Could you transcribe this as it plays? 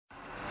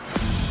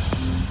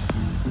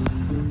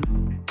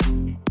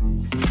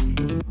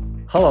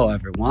Hello,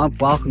 everyone.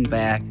 Welcome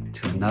back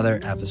to another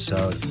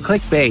episode of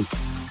Clickbait.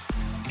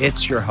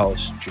 It's your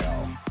host,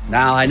 Joe.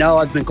 Now, I know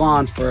I've been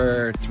gone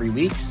for 3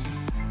 weeks,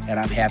 and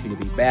I'm happy to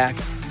be back.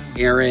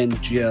 Aaron,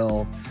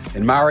 Jill,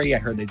 and Mari, I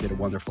heard they did a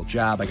wonderful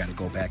job. I got to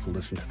go back and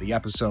listen to the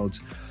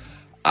episodes.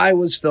 I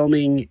was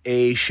filming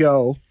a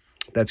show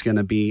that's going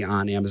to be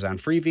on Amazon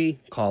Freevee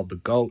called The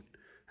GOAT.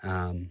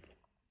 I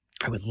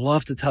would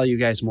love to tell you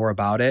guys more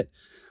about it,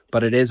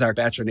 but it is our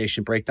Bachelor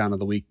Nation Breakdown of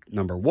the Week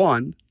number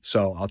 1,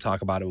 so I'll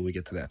talk about it when we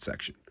get to that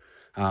section.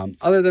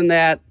 Other than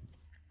that,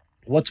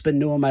 what's been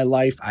new in my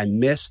life? I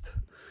missed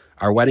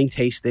our wedding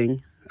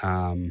tasting.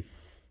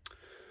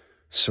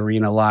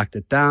 Serena locked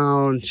it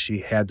down.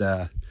 She had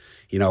to,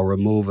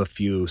 remove a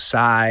few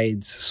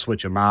sides,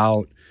 switch them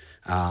out,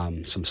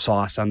 some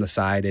sauce on the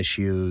side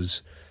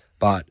issues,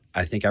 but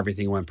I think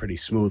everything went pretty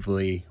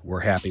smoothly.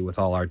 We're happy with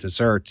all our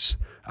desserts.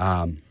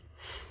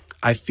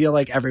 I feel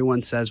like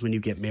everyone says when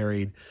you get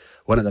married,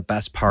 one of the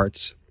best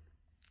parts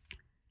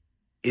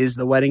is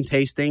the wedding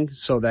tasting.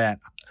 So that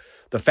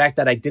the fact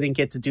that I didn't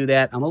get to do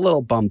that, I'm a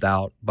little bummed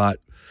out. But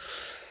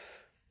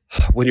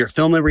when you're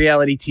filming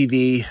reality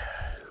TV,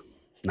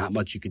 not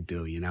much you could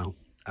do,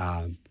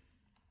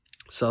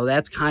 So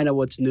that's kind of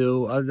what's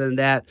new. Other than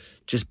that,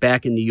 just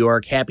back in New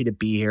York, happy to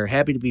be here,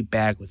 happy to be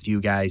back with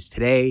you guys.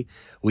 Today,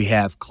 we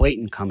have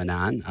Clayton coming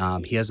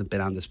on. He hasn't been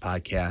on this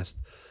podcast.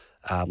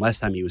 Last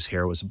time he was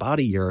here was about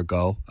a year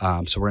ago.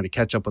 So we're going to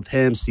catch up with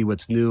him, see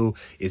what's new.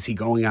 Is he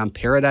going on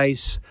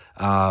Paradise?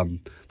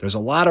 There's a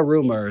lot of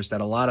rumors that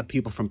a lot of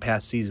people from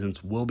past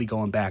seasons will be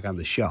going back on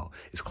the show.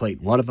 Is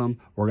Clayton one of them?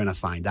 We're going to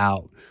find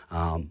out.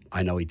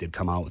 I know he did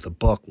come out with a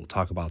book. We'll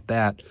talk about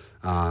that.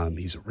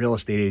 He's a real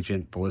estate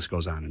agent. The list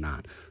goes on and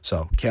on.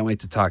 So can't wait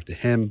to talk to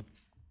him.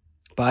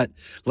 But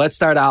let's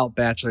start out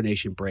Bachelor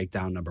Nation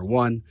Breakdown number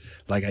 1.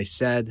 Like I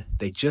said,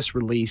 they just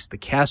released the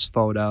cast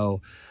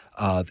photo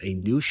of a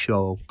new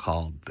show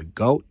called The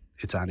GOAT.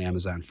 It's on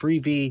Amazon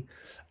Freevee.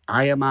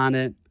 I am on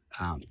it.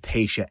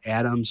 Tayshia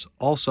Adams,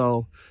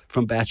 also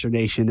from Bachelor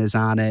Nation, is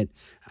on it.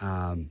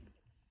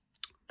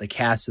 The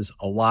cast is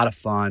a lot of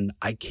fun.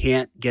 I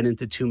can't get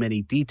into too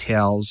many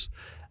details.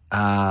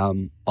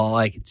 All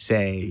I could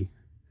say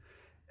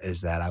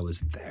is that I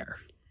was there.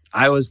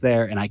 I was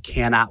there, and I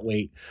cannot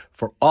wait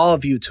for all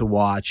of you to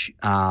watch.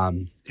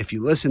 If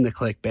you listen to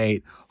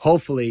Clickbait,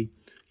 hopefully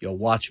you'll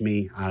watch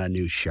me on a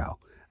new show.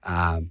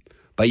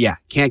 But yeah,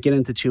 can't get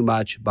into too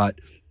much, but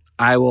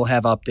I will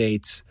have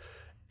updates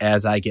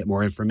as I get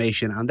more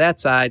information on that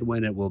side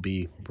when it will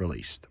be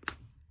released.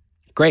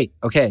 Great.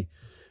 Okay.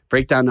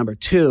 Breakdown number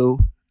 2.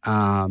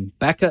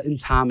 Becca and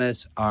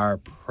Thomas are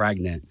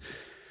pregnant.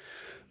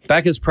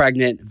 Becca's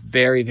pregnant.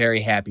 Very,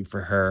 very happy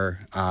for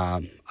her.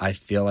 I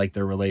feel like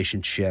their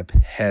relationship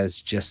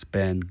has just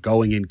been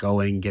going and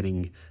going,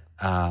 getting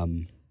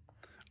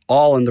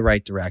all in the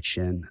right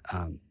direction.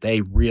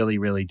 They really,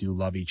 really do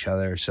love each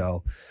other.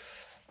 So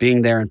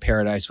being there in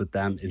Paradise with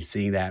them and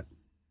seeing that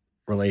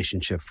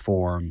relationship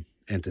form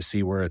and to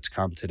see where it's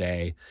come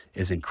today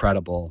is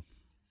incredible.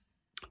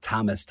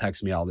 Thomas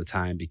texts me all the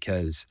time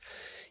because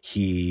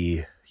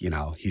he's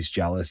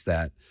jealous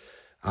that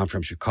I'm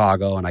from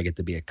Chicago and I get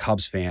to be a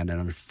Cubs fan. And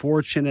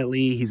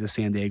unfortunately, he's a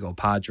San Diego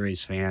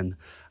Padres fan.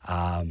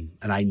 And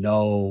I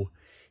know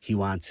he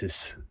wants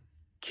his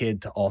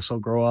kid to also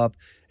grow up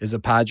as a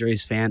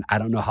Padres fan. I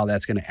don't know how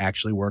that's going to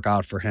actually work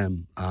out for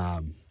him.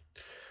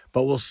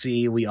 But we'll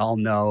see. We all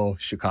know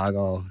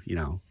Chicago,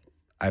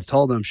 I've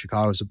told him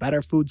Chicago's a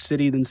better food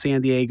city than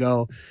San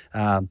Diego.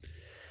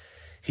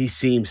 He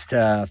seems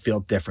to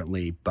feel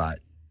differently, but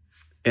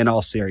in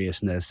all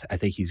seriousness, I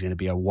think he's going to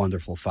be a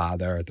wonderful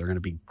father. They're going to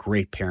be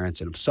great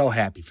parents, and I'm so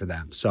happy for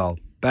them. So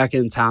Becca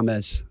and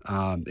Thomas,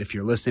 if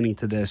you're listening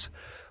to this,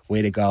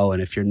 way to go.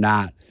 And if you're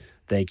not,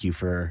 thank you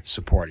for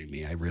supporting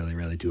me. I really,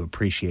 really do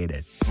appreciate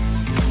it.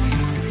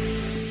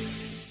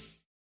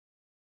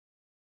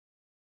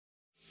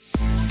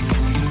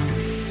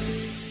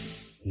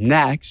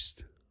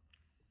 Next,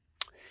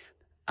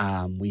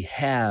 we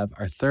have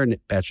our third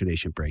Bachelor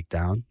Nation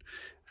Breakdown,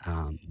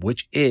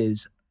 which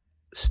is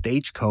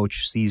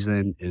Stagecoach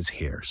season is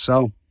here.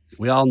 So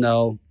we all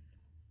know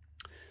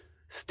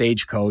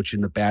Stagecoach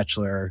and The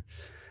Bachelor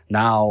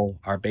now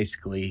are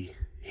basically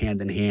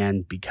hand in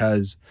hand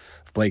because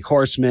of Blake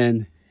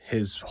Horseman,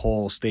 his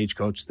whole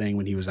Stagecoach thing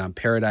when he was on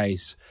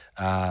Paradise.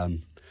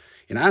 And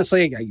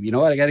honestly, you know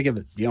what? I got to give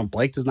it,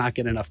 Blake does not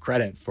get enough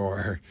credit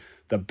for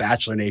the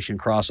Bachelor Nation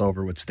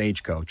crossover with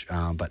Stagecoach.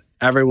 But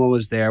everyone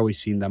was there. We've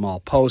seen them all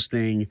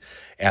posting.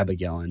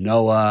 Abigail and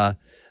Noah,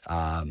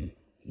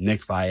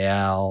 Nick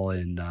Vial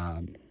and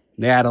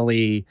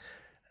Natalie.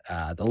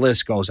 The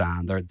list goes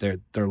on. They're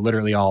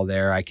literally all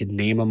there. I could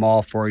name them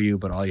all for you,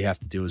 but all you have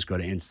to do is go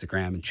to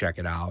Instagram and check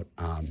it out.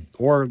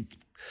 Or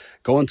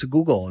go into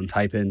Google and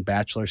type in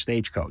Bachelor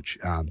Stagecoach.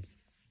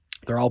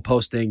 They're all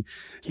posting.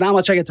 There's not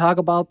much I can talk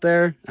about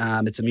there.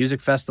 It's a music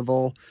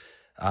festival.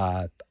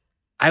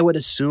 I would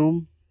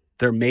assume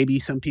there may be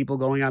some people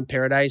going on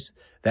Paradise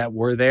that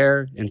were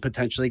there and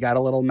potentially got a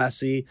little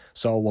messy.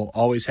 So we'll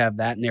always have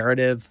that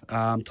narrative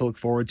to look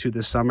forward to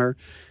this summer.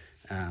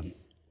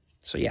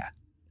 So yeah,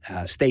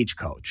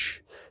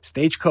 Stagecoach,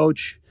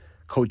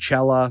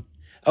 Coachella.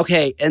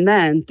 Okay, and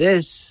then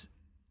this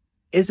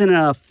isn't an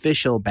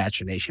official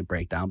Bachelor Nation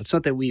breakdown, but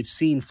something we've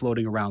seen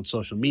floating around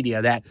social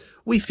media that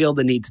we feel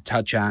the need to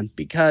touch on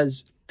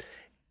because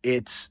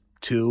it's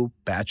two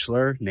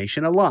Bachelor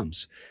Nation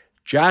alums.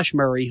 Josh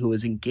Murray, who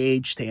is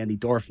engaged to Andy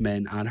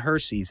Dorfman on her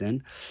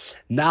season,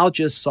 now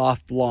just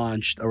soft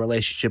launched a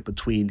relationship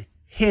between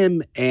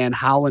him and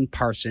Holland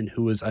Parson,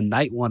 who was a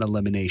night one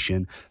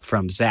elimination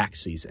from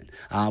Zach's season.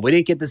 We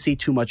didn't get to see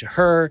too much of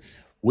her.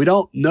 We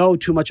don't know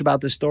too much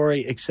about the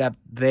story, except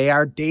they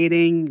are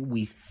dating,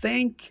 we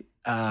think.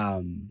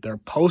 They're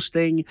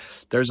posting.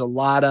 There's a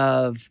lot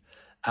of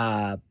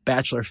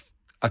Bachelor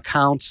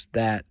accounts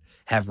that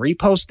have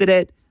reposted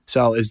it.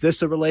 So is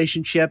this a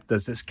relationship?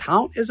 Does this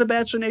count as a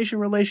Bachelor Nation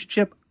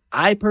relationship?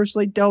 I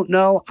personally don't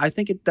know. I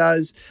think it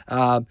does,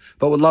 but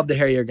would love to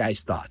hear your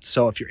guys' thoughts.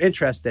 So if you're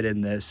interested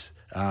in this,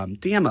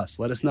 DM us.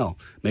 Let us know.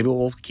 Maybe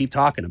we'll keep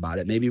talking about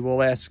it. Maybe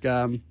we'll ask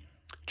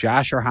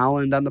Josh or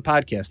Holland on the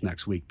podcast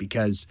next week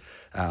because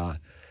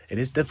it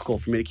is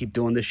difficult for me to keep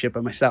doing this shit by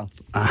myself.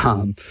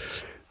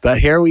 But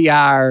here we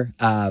are.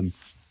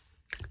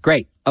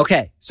 Great.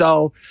 Okay.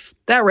 So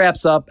that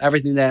wraps up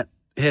everything that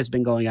has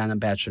been going on in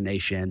Bachelor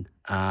Nation.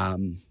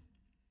 And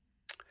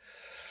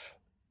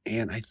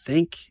I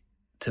think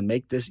to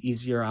make this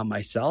easier on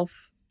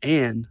myself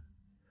and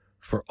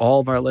for all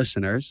of our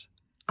listeners,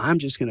 I'm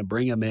just going to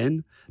bring him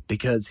in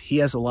because he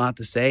has a lot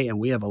to say and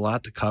we have a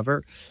lot to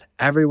cover.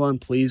 Everyone,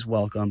 please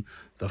welcome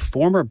the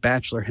former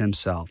Bachelor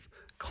himself,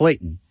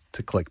 Clayton,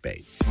 to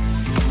Clickbait.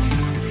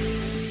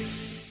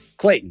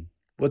 Clayton,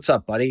 what's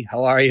up, buddy?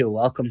 How are you?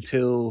 Welcome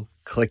to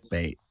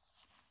Clickbait.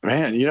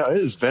 Man, it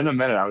has been a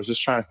minute. I was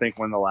just trying to think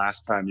when the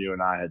last time you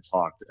and I had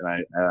talked,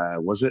 and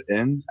was it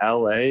in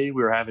LA? We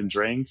were having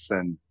drinks,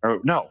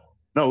 no,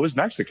 it was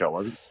Mexico,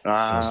 wasn't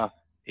it?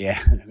 Yeah,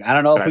 I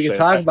don't know if we can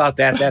talk about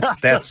that.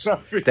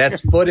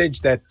 That's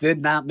footage that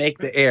did not make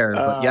the air.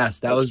 But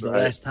yes, that was the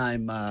last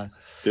time. That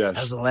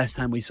was the last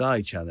time we saw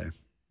each other.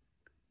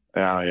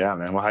 Yeah,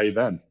 man. Well, how you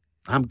been?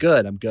 I'm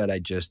good. I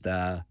just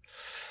I'm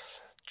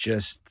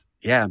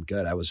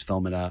good. I was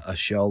filming a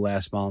show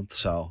last month,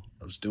 so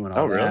I was doing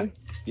all that. Oh, really?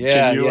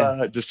 Yeah. Can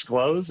you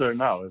disclose or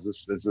no?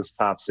 Is this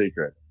top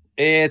secret?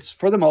 It's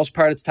for the most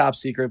part, it's top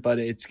secret, but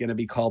it's going to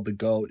be called The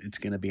GOAT. It's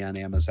going to be on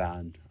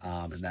Amazon,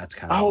 and that's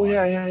kind of. Oh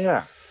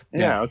yeah.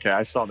 Okay,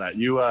 I saw that.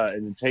 You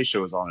and then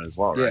Tasha was on it as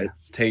well, right? Yeah,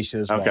 Tasha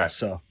as well. Okay.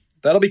 So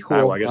that'll be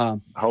cool. Well, I guess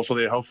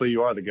hopefully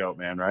you are the GOAT,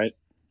 man. Right?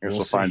 I guess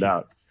we'll find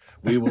out.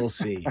 We will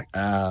see.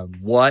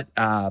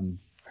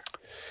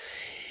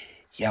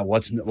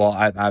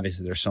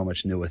 Obviously there's so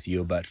much new with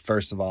you, but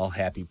first of all,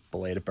 happy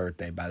belated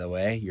birthday, by the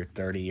way. You're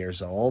 30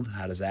 years old.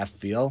 How does that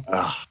feel?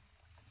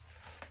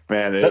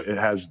 Man, it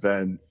has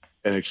been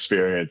an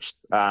experience.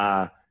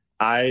 I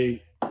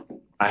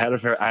had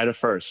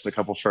a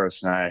couple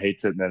firsts, and I hate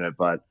to admit it,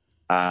 but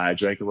I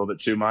drank a little bit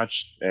too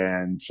much,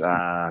 and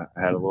I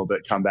had a little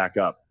bit come back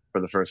up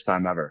for the first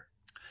time ever.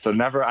 So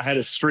I had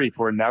a streak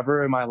where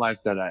never in my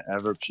life that I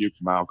ever puked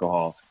from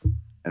alcohol,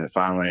 and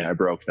finally I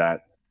broke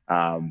that.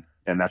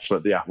 And that's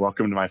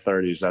welcome to my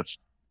 30s.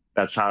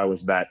 That's how I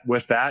was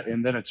with that,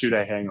 and then a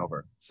 2-day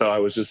hangover. So I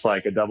was just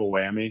like a double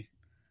whammy.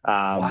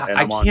 Wow,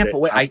 I can't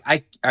believe.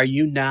 Are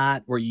you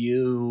not? Were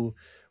you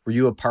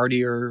a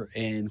partier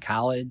in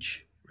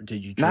college? Or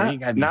did you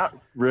drink? Not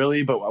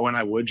really, but when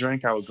I would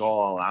drink, I would go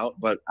all out.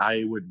 But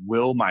I would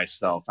will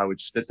myself. I would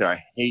sit there.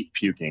 I hate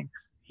puking.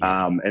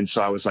 Yeah. And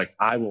so I was like,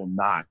 I will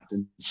not.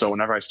 And so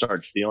whenever I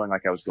started feeling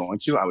like I was going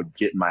to, I would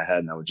get in my head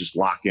and I would just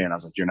lock in. I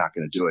was like, you're not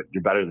going to do it.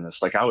 You're better than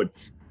this. Like I would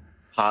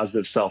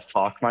positive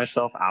self-talk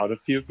myself out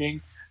of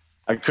puking.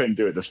 I couldn't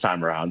do it this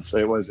time around.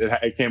 So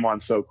it came on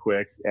so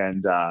quick,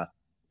 and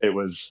it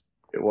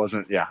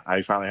wasn't. Yeah,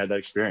 I finally had that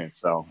experience.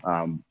 So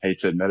hate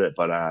to admit it,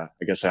 but I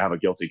guess I have a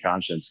guilty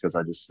conscience because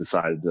I just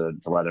decided to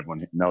let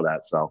everyone know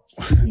that. So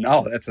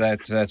no,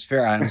 that's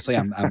fair. Honestly,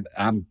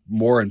 I'm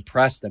more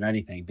impressed than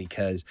anything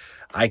because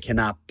I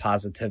cannot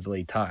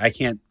positively talk. I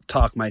can't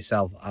talk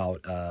myself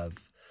out of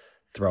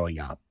throwing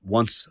up.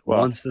 Once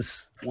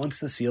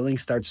the ceiling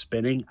starts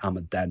spinning, I'm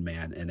a dead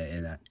man,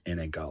 and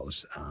it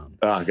goes.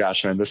 Oh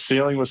gosh, man! The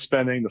ceiling was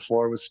spinning, the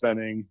floor was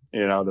spinning.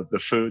 The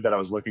food that I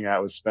was looking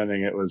at was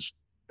spinning. It was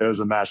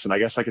a mess, and I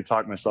guess I could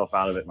talk myself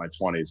out of it in my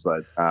 20s,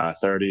 but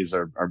 30s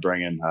are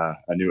bringing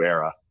a new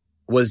era.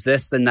 Was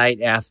this the night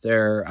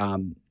after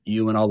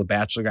you and all the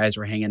Bachelor guys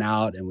were hanging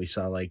out, and we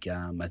saw I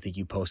think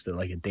you posted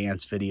like a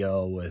dance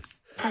video with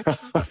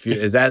a few?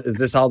 Is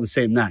this all the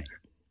same night?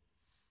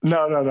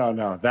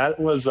 No. That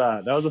was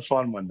a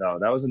fun one though.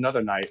 That was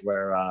another night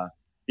where,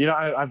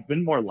 I've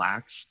been more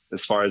lax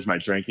as far as my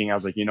drinking. I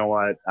was like, you know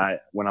what?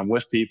 When I'm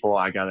with people,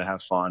 I got to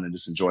have fun and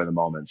just enjoy the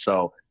moment.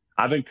 So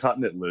I've been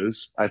cutting it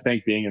loose. I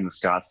think being in the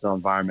Scottsdale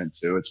environment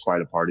too, it's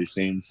quite a party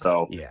scene.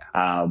 So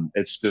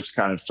it's just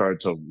kind of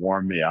started to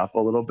warm me up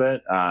a little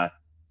bit.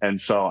 And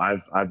so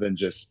I'm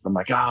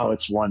like, oh,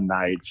 it's one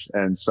night.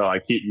 And so I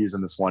keep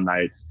using this one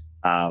night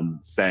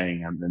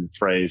saying and the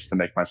phrase to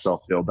make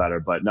myself feel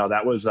better. But no,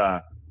 that was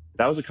a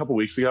couple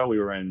weeks ago. We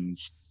were in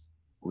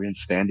we in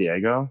San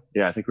Diego?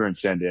 Yeah, I think we were in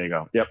San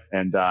Diego. Yep.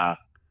 And that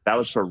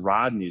was for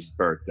Rodney's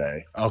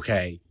birthday.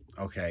 Okay.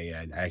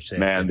 Yeah. Actually, I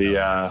Man, did know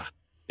that.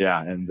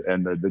 yeah, and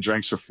the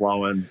drinks are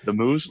flowing. The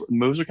moves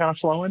are kind of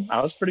flowing.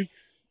 I was pretty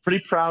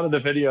proud of the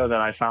video that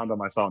I found on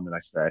my phone the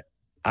next day.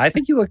 I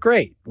think you look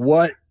great.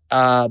 What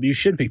you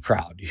should be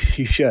proud.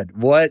 You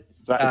should. What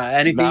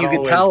anything you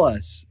could tell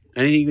us?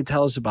 Anything you could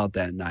tell us about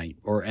that night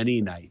or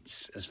any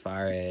nights as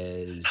far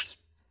as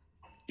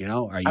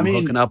are you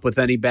hooking up with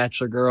any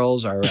bachelor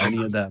girls or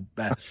any of the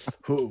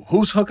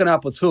who's hooking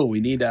up with who? We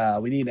need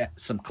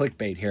some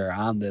clickbait here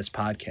on this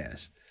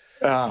podcast.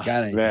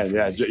 Man,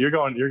 yeah, you're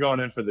going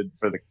in for the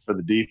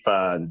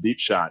deep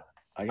shot.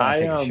 I gotta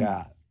take a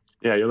shot.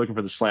 Yeah, you're looking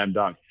for the slam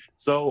dunk.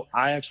 So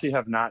I actually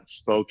have not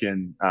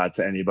spoken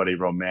to anybody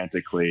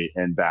romantically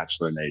in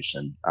Bachelor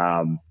Nation.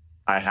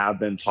 I have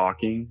been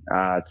talking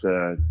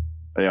to.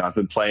 I've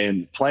been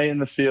playing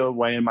the field,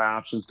 weighing my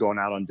options, going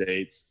out on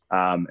dates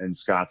in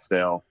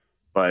Scottsdale,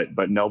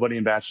 but nobody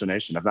in Bachelor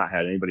Nation. I've not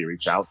had anybody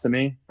reach out to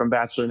me from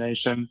Bachelor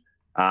Nation.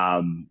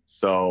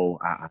 So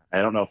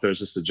I don't know if there's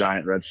just a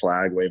giant red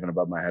flag waving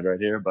above my head right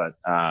here, but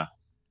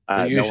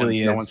there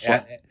usually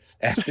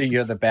after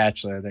you're the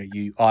Bachelor that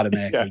you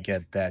automatically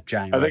get that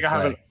giant red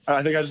flag.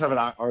 I think I just have an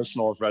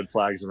arsenal of red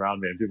flags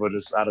around me, and people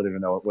I don't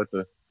even know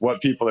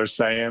what people are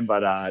saying,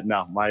 but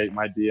no, my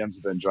DMs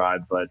have been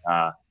dried, but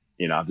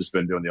I've just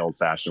been doing the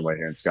old-fashioned way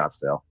here in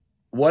Scottsdale.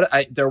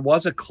 There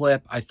was a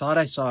clip. I thought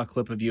I saw a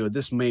clip of you.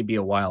 This may be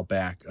a while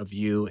back of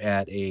you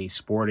at a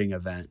sporting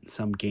event,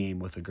 some game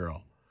with a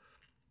girl.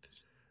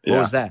 What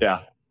was that?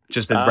 Yeah,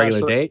 just a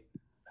regular date.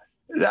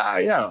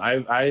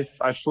 Yeah.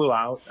 I flew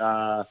out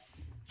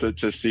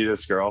to see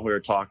this girl. We were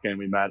talking.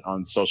 We met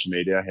on social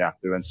media,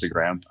 through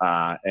Instagram,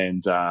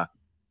 and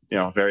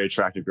very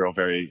attractive girl,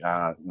 very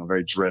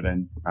very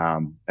driven,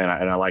 and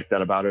I like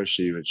that about her.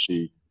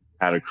 She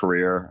had a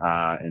career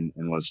and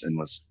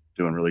was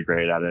doing really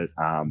great at it.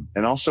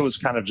 And also was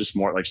kind of just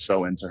more like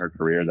so into her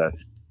career that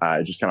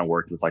it just kind of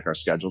worked with like our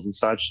schedules and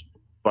such.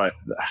 But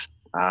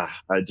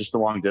just the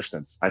long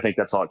distance. I think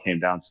that's all it came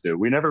down to.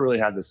 We never really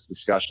had this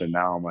discussion.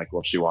 Now I'm like,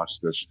 well, if she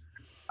watched this,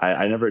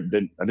 I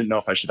didn't know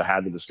if I should have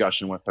had the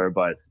discussion with her,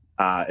 but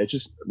it's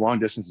just long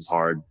distance is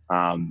hard.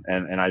 And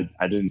I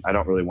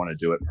don't really want to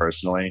do it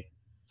personally.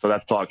 So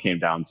that's all it came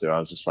down to. I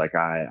was just like,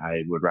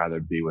 I would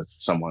rather be with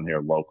someone here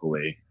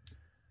locally.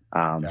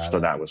 So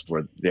that was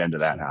where the end of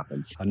that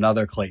happens.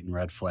 Another Clayton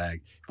red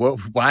flag.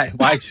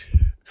 Why'd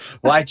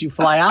you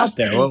fly out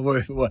there?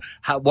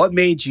 What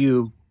made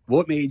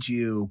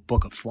you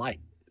book a flight?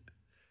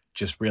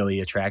 Just really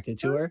attracted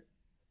to her?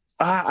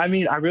 I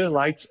really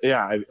liked,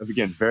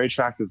 again, very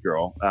attractive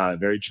girl,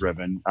 very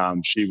driven.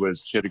 She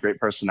had a great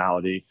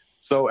personality.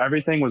 So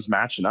everything was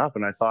matching up.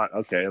 And I thought,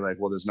 okay,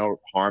 there's no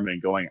harm in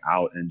going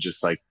out and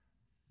just like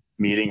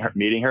meeting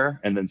her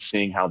and then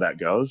seeing how that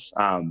goes.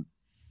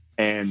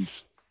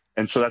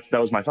 And so that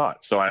was my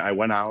thought. So I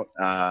went out.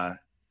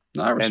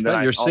 No, I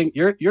respect.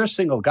 You're a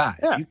single guy.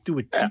 Yeah, you do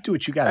what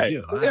you got to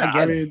do.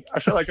 I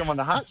feel like I'm on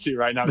the hot seat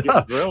right now.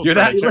 Getting grilled. You're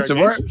not. Listen,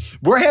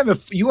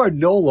 you are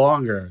no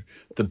longer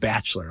the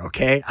Bachelor.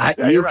 Okay,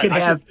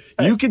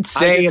 you can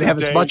say and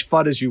have as much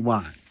fun as you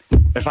want.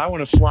 If I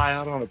want to fly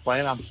out on a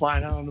plane, I'm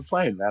flying out on the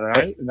plane. All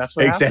right, and that's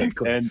what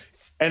exactly. Happened.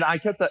 And I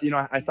kept that,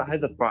 I thought I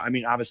had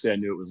obviously I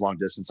knew it was long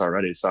distance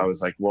already. So I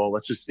was like, well,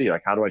 let's just see,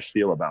 how do I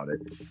feel about it?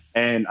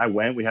 And I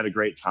went, we had a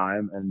great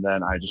time. And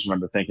then I just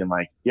remember thinking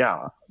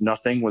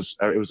it was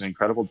an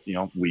incredible,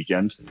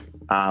 weekend.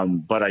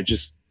 But I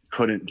just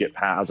couldn't get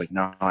past, I was like,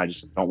 no, I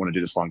just don't want to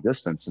do this long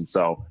distance. And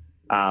so,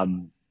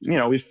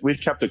 we've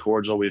kept it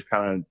cordial. We've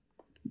kind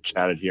of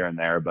chatted here and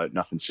there, but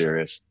nothing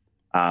serious.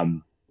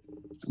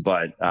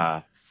 But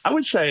I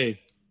would say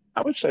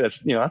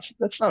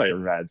that's not a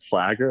red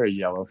flag or a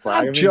yellow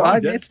flag.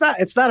 It's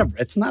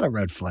not a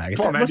red flag.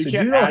 Come on,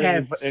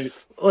 man,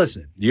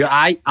 listen,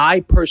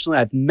 I personally,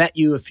 I've met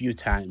you a few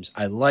times.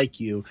 I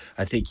like you.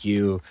 I think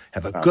you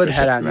have a good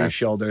head on your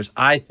shoulders.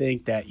 I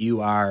think that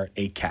you are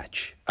a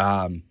catch.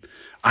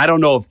 I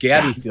don't know if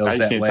Gabby feels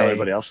that way. Tell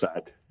everybody else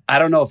that. I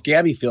don't know if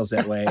Gabby feels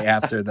that way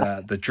after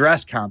the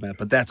dress comment,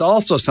 but that's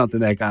also something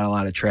that got a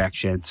lot of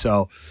traction.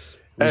 So,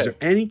 was there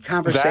any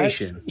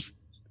conversation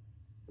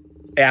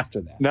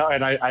after that? No,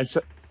 and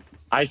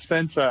I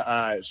sent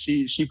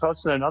she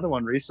posted another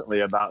one recently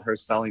about her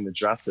selling the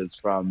dresses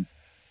from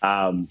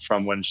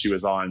when she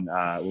was on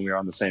when we were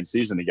on the same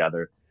season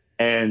together,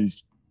 and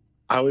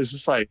I was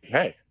just like,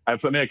 hey, I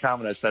put me a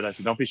comment. I said,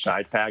 don't be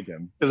shy, tag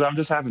him, because I'm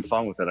just having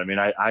fun with it. I mean,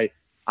 I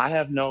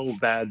have no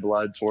bad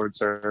blood towards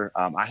her.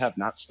 I have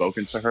not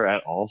spoken to her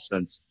at all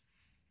since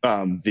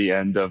the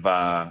end of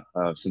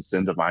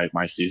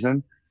my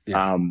season.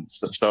 Yeah.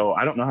 So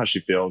I don't know how she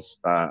feels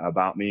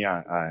about me.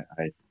 I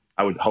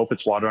would hope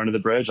it's water under the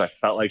bridge. I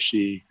felt like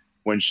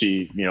when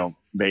she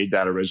made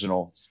that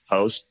original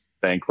post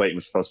saying Clayton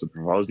was supposed to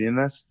propose me in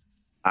this,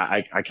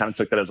 I kind of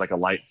took that as like a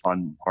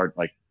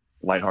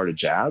lighthearted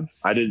jab.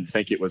 I didn't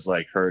think it was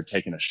like her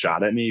taking a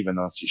shot at me, even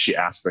though she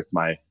asked like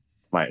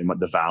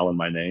the vowel in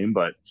my name.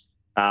 But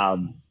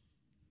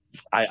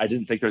I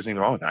didn't think there was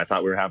anything wrong with that. I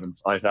thought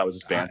it was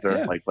just banter,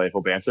 Yeah. like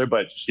playful banter,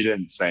 but she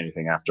didn't say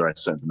anything after I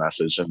sent the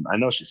message. And I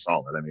know she saw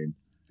it. I mean,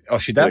 Oh,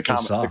 she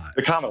definitely saw it.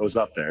 The comment was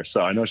up there,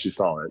 so I know she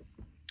saw it.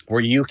 Were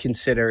you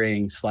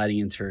considering sliding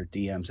into her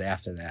DMs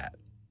after that?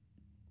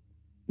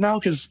 No,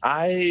 because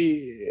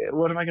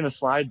what am I going to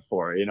slide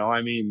for? You know,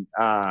 I mean,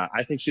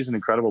 I think she's an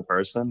incredible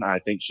person. I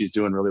think she's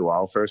doing really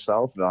well for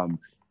herself.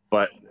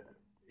 But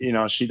you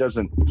know,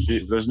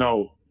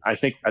 I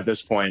think at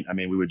this point, I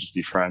mean, we would just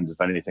be friends.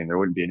 If anything, there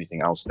wouldn't be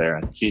anything else there.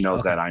 And she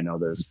knows that, I know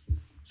this.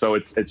 So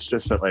it's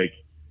just that, like,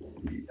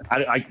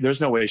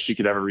 there's no way she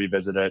could ever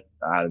revisit it.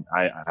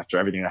 After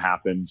everything that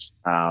happened,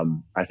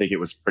 I think it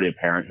was pretty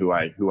apparent who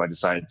I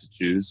decided to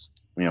choose,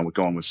 you know,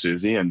 going with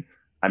Susie, and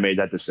I made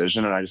that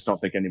decision. And I just don't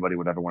think anybody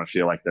would ever want to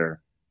feel like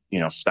they're, you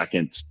know,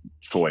 second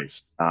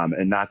choice.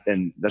 And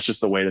that's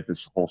just the way that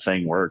this whole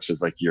thing works,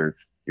 is like you're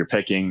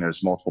picking,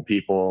 there's multiple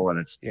people, and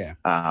it's,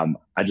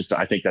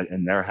 I think that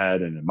in their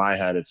head and in my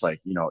head, it's like,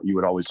 you know, you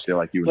would always feel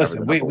like you would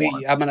listen.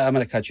 I'm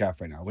gonna cut you off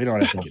right now. We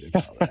don't have to get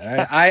into all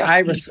that.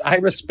 I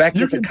respect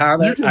the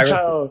comment.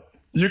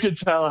 You can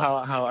tell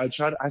how I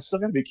try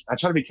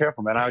to be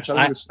careful, man. I try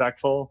to be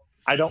respectful.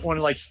 I don't want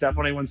to like step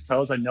on anyone's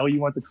toes. I know you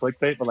want the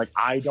clickbait, but like,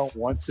 I don't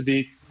want to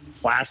be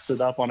plastered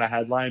up on a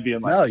headline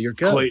being like, no, you're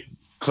good.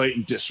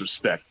 Clayton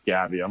disrespects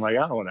Gabby. I'm like,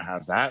 I don't want to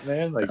have that,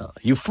 man. Like,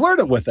 you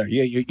flirted with her.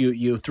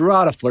 You threw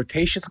out a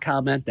flirtatious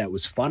comment that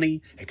was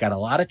funny. It got a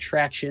lot of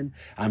traction.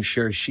 I'm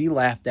sure she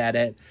laughed at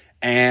it.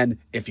 And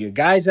if you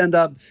guys end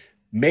up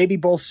maybe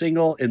both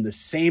single in the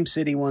same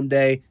city one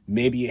day,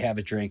 maybe you have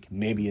a drink,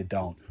 maybe you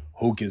don't.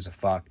 Who gives a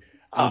fuck?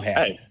 I'm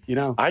happy. Hey, you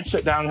know, I'd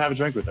sit down and have a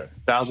drink with her.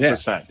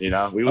 1,000%. You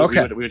know, we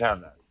would have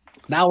that.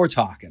 Now we're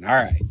talking. All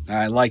right.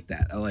 I like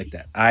that.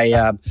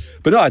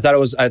 But no, I thought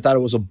it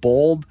was a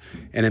bold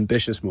and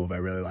ambitious move. I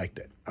really liked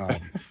it.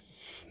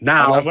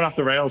 Now I went off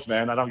the rails,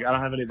 man. I don't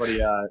have anybody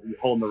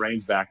holding the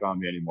reins back on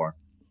me anymore.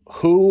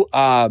 Who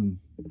are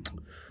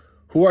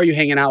you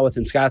hanging out with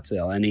in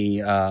Scottsdale?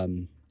 Any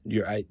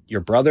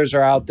your brothers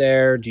are out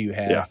there? Do you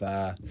have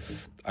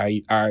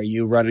are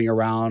you running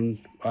around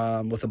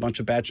with a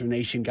bunch of Bachelor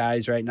Nation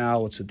guys right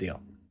now? What's the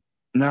deal?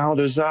 No,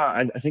 there's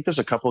I think there's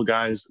a couple of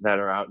guys that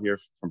are out here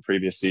from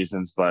previous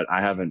seasons, but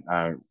I haven't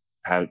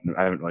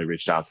really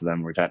reached out to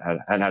them. We've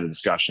hadn't had a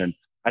discussion.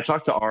 I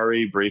talked to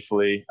Ari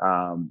briefly.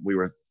 We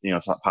were, you know,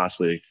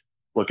 possibly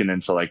looking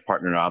into like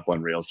partnering up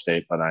on real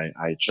estate, but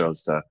I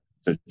chose to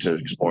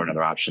explore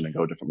another option and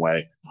go a different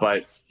way.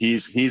 But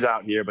he's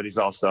out here, but he's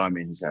also, I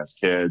mean, he has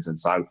kids, and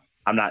so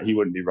he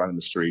wouldn't be running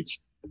the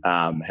streets,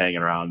 hanging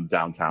around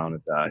downtown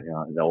at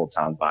the old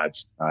town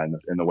vibes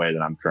in the way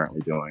that I'm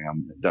currently doing.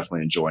 I'm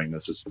definitely enjoying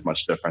this. It's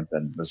much different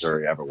than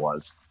Missouri ever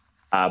was.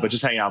 But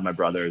just hanging out with my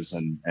brothers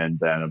and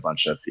then a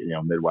bunch of, you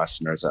know,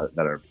 Midwesterners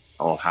that are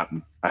all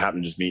I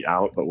happen to just meet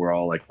out, but we're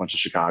all like a bunch of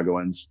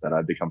Chicagoans that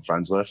I've become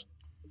friends with.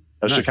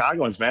 Those nice.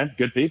 Chicagoans, man,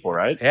 good people,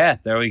 right? Yeah,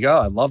 there we go.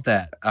 I love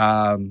that.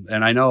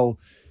 And I know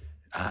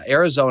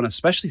Arizona,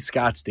 especially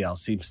Scottsdale,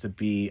 seems to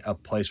be a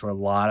place where a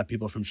lot of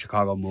people from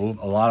Chicago move.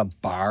 A lot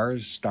of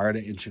bars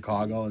started in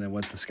Chicago and then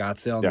went to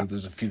Scottsdale. Yeah.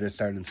 There's a few that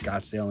started in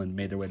Scottsdale and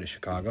made their way to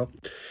Chicago.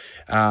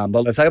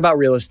 But let's talk about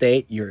real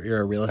estate.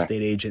 You're a real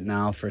estate agent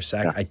now for a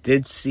sec. Yeah. I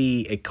did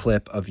see a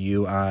clip of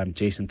you on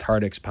Jason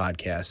Tartick's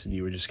podcast, and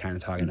you were just kind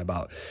of talking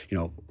about, you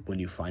know, when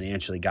you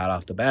financially got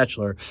off The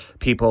Bachelor,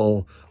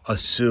 people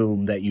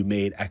assume that you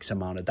made X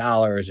amount of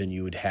dollars and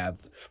you would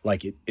have,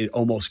 like, it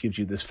almost gives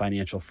you this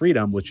financial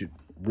freedom, which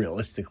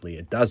realistically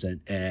it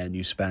doesn't. And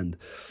you spend,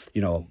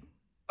 you know,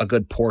 a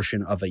good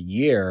portion of a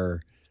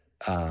year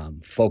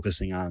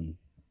focusing on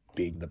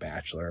being The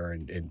Bachelor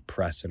and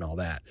press and all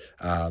that.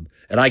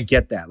 And I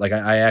get that. Like,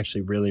 I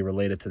actually really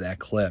related to that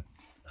clip.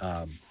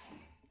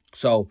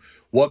 So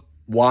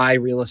why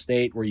real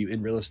estate? Were you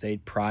in real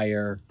estate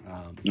prior?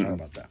 Talk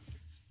about that.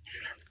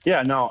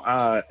 Yeah, no.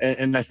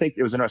 And I think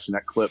it was interesting.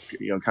 That clip,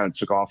 you know, kind of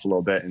took off a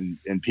little bit,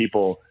 and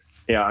people,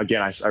 you know,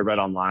 again, I read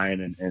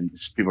online and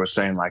people were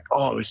saying like,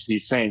 oh,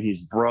 he's saying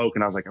he's broke.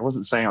 And I was like, I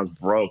wasn't saying I was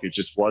broke. It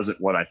just wasn't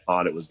what I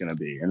thought it was going to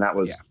be. And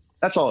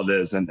that's all it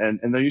is. And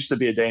there used to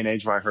be a day and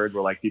age where I heard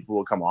where like people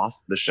would come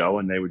off the show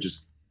and it'd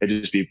just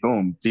be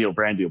boom, deal,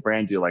 brand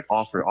deal, like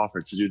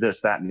offer to do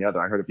this, that, and the other.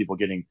 I heard of people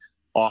getting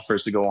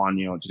offers to go on,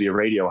 you know, to be a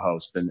radio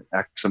host and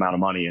X amount of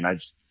money.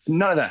 And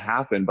none of that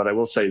happened. But I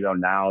will say though,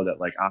 now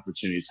that like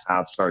opportunities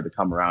have started to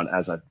come around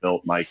as I've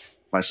built my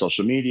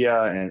social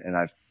media and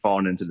I've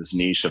fallen into this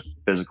niche of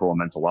physical and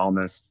mental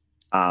wellness.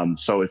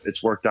 So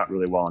it's worked out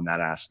really well in that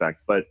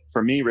aspect. But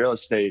for me, real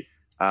estate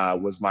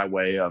was my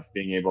way of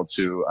being able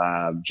to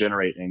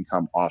generate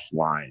income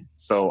offline.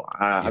 So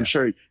I'm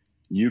sure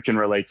you can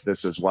relate to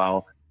this as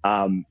well.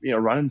 You know,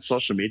 running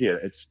social media,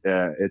 it's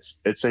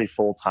a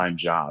full-time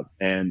job,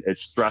 and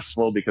it's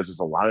stressful because there's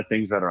a lot of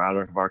things that are out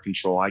of our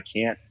control. I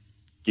can't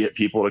get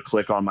people to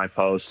click on my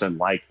posts and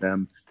like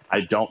them.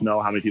 I don't know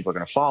how many people are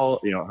going to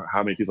follow, you know,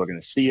 how many people are going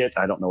to see it.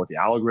 I don't know what the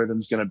algorithm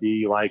is going to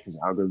be like, because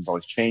the algorithm is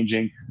always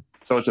changing.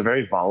 So it's a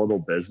very volatile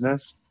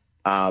business.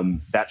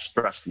 that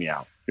stressed me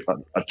out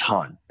a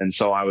ton. And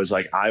so I was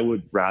like, I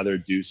would rather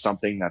do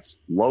something that's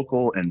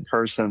local in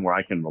person where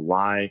I can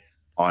rely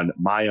on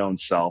my own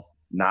self,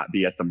 not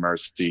be at the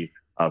mercy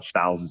of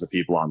thousands of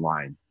people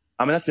online.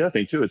 I mean, that's the other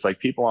thing too. It's like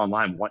people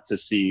online want to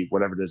see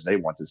whatever it is they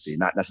want to see,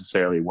 not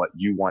necessarily what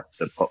you want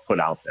to put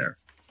out there.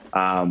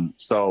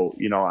 So,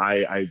 you know,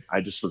 I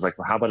just was like,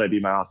 well, how about I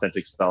be my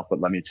authentic self, but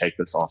let me take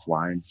this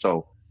offline.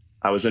 So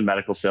I was in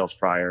medical sales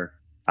prior.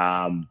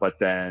 But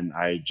then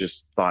I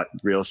just thought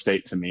real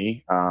estate to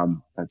me,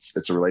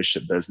 it's a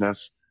relationship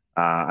business.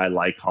 I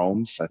like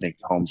homes. I think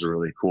homes are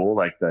really cool.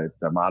 Like the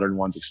modern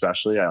ones,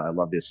 especially. I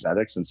love the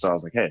aesthetics. And so I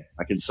was like, hey,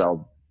 I can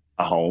sell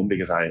a home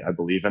because I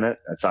believe in it.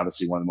 It's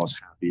obviously one of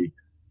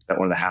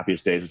the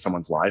happiest days of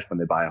someone's life when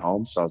they buy a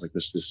home. So I was like,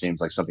 this just seems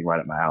like something right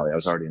up my alley. I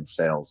was already in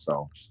sales,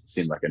 so it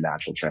seemed like a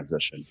natural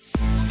transition.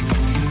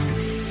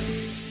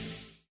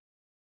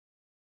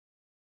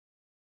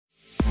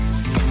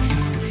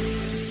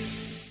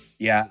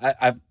 Yeah,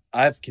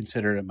 I've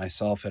considered it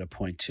myself at a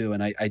point too,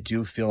 and I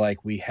do feel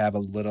like we have a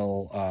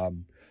little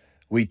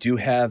we do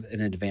have an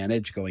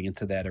advantage going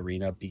into that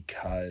arena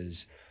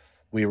because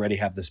we already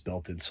have this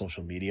built-in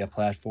social media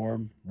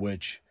platform,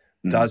 which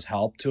does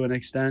help to an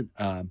extent.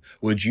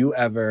 Would you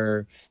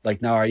ever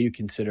like now? Are you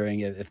considering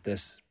if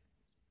this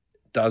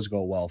does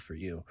go well for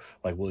you?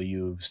 Like, will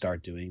you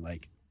start doing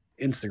like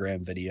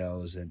Instagram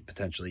videos and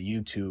potentially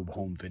YouTube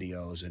home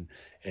videos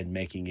and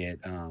making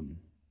it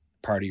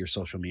part of your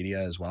social media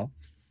as well?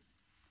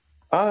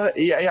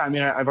 Yeah. I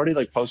mean, I've already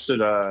like posted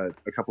a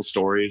couple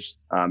stories,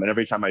 and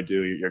every time I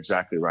do, you're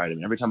exactly right. I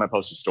mean, every time I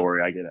post a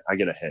story, I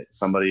get a hit.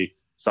 Somebody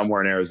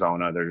somewhere in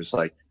Arizona, they're just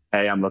like,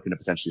 "Hey, I'm looking to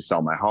potentially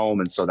sell my home,"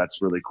 and so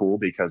that's really cool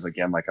because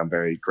again, like I'm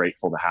very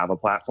grateful to have a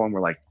platform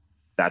where like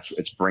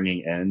it's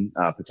bringing in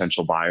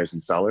potential buyers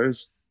and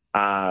sellers.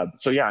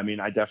 So yeah, I mean,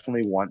 I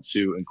definitely want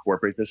to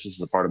incorporate this as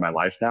a part of my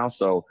life now.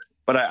 So,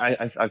 but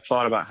I've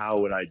thought about how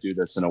would I do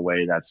this in a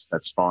way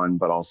that's fun,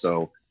 but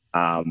also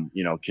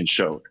you know, can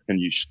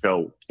you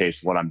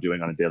showcase what I'm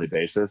doing on a daily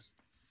basis.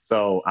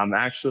 So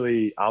my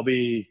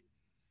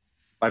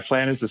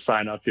plan is to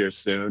sign up here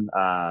soon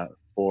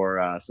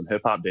for some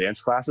hip hop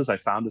dance classes. I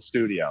found a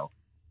studio,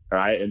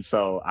 right? And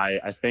so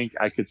I think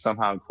I could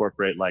somehow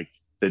incorporate like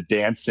the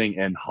dancing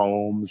in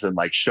homes and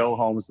like show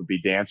homes would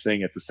be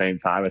dancing at the same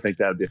time. I think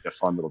that would be a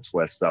fun little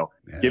twist. So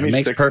Yeah, give me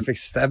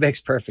that makes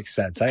perfect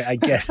sense. I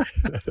get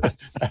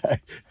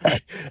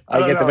I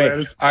get know, the way.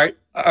 man. All right,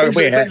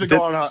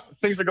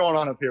 Things are going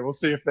on up here. We'll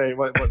see if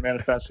what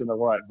manifests into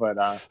what. But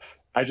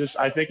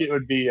I think it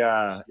would be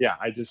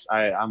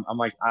I'm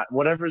like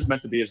whatever is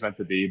meant to be is meant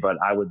to be. But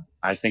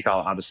I think I'll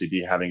obviously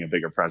be having a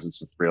bigger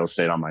presence with real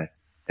estate on my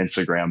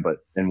Instagram. But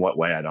in what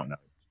way, I don't know.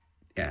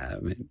 Yeah,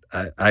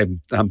 I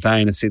mean, I'm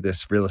dying to see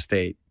this real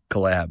estate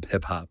collab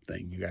hip hop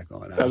thing you got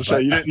going on. So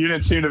you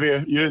didn't seem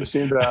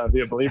to be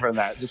a believer in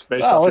that, just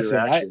based off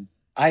your reaction.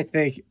 I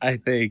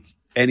think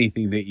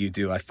anything that you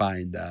do, I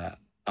find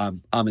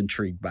I'm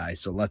intrigued by.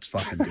 So let's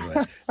fucking do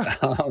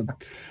it.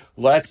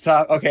 Let's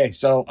talk. Okay,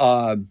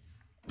 so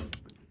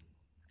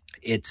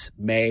it's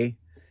May.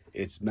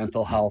 It's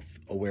Mental Health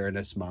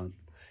Awareness Month.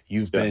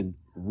 You've been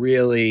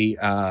really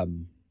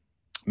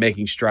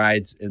making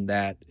strides in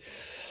that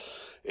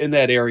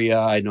area.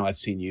 I know I've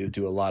seen you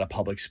do a lot of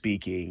public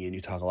speaking and you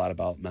talk a lot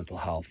about mental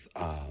health.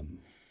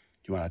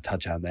 You want to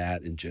touch on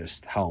that and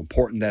just how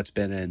important that's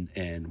been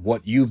and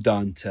what you've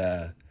done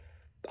to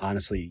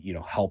honestly, you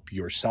know, help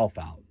yourself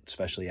out,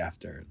 especially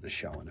after the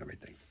show and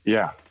everything.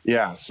 Yeah.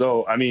 Yeah.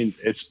 So, I mean,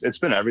 it's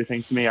been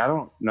everything to me. I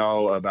don't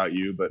know about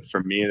you, but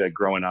for me, that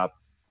growing up,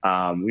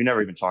 we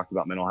never even talked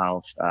about mental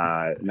health,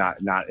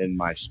 not in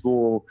my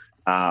school.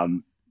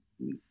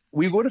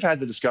 We would have had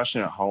the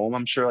discussion at home.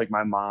 I'm sure like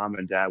my mom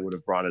and dad would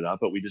have brought it up,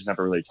 but we just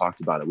never really talked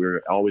about it. We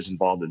were always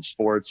involved in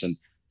sports, and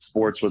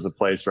sports was a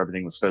place where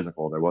everything was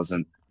physical. There was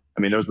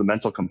the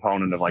mental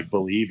component of like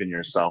believe in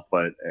yourself,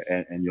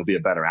 and you'll be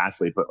a better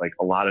athlete. But like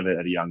a lot of it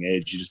at a young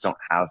age, you just don't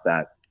have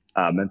that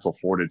mental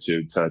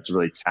fortitude to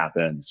really tap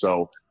in.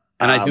 So,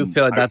 and I do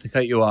feel not to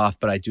cut you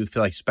off, but I do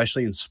feel like,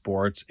 especially in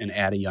sports and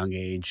at a young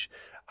age,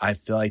 I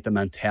feel like the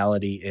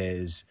mentality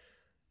is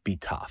be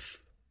tough.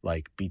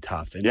 Like be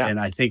tough. And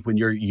I think when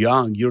you're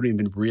young, you don't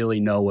even really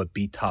know what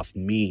be tough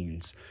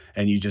means.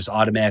 And you just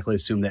automatically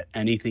assume that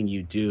anything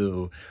you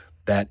do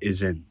that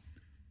isn't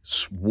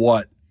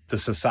what the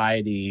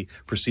society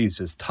perceives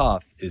as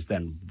tough is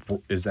then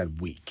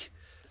weak.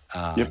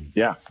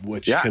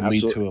 Which can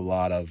lead to a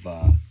lot of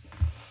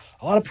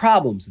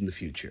problems in the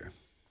future.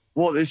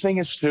 Well, the thing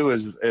is too,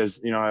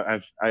 is, you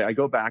know, I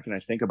go back and I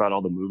think about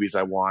all the movies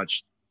I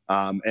watched.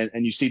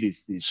 And you see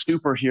these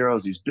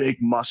superheroes, these big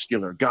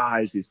muscular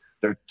guys,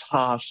 they're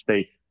tough.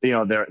 They're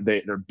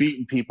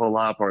beating people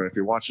up, or if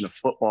you're watching a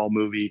football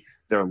movie,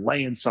 they're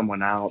laying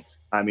someone out.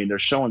 I mean, they're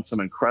showing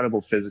some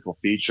incredible physical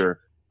feature.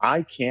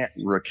 I can't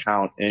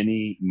recount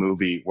any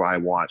movie where I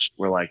watched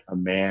where like a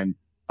man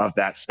of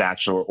that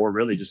stature, or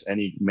really just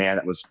any man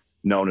that was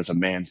known as a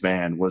man's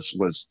man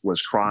was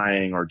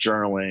crying or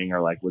journaling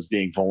or like was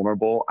being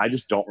vulnerable. I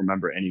just don't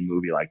remember any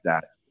movie like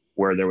that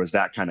where there was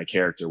that kind of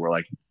character where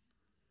like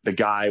the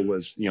guy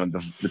was,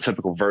 the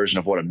typical version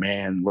of what a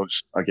man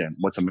looks, again,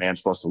 what's a man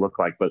supposed to look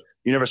like. But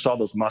you never saw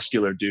those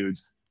muscular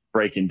dudes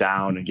breaking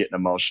down and getting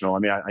emotional. I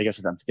mean, I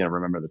guess I'm going to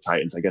remember the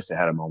Titans. I guess they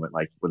had a moment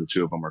like where the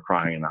two of them were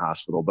crying in the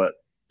hospital. But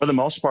for the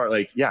most part,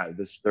 like, yeah,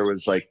 there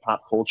was like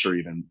pop culture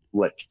even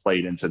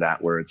played into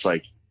that, where it's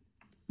like,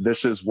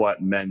 this is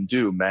what men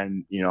do.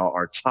 Men,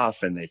 are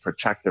tough and they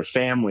protect their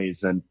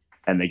families and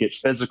they get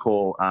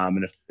physical.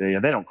 And if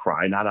they don't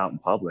cry, not out in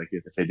public.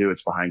 If they do,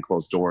 it's behind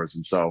closed doors.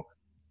 And so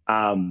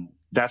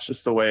that's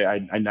just the way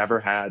I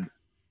never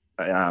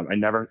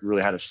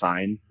really had a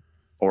sign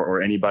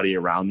or anybody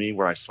around me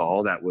where I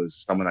saw that was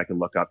someone I could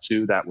look up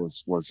to that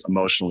was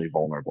emotionally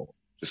vulnerable.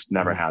 Just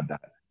never had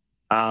that.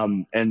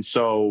 And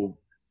so,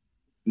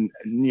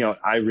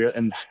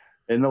 and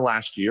in the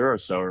last year or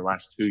so, or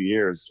last 2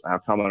 years,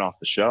 coming off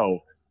the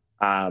show,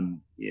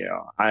 when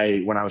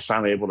I was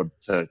finally able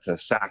to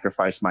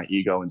sacrifice my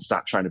ego and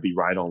stop trying to be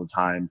right all the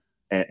time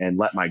and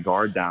let my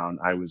guard down,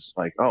 I was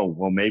like, oh,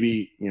 well,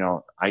 maybe,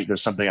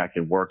 there's something I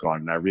can work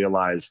on. And I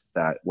realized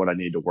that what I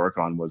needed to work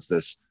on was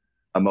this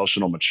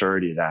emotional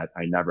maturity that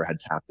I never had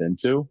tapped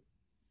into.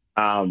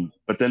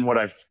 But then what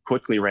I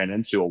quickly ran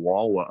into a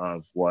wall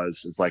of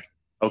is like,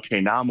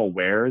 okay, now I'm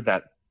aware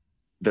that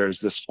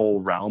there's this whole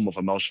realm of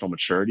emotional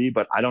maturity,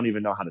 but I don't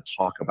even know how to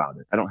talk about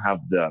it. I don't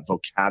have the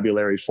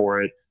vocabulary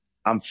for it.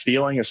 I'm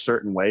feeling a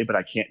certain way, but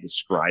I can't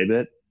describe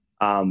it.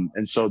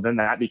 And so then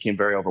that became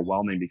very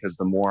overwhelming, because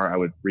the more I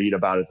would read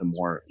about it, the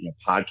more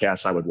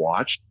podcasts I would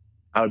watch,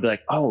 I would be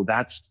like, oh,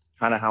 that's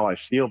kind of how I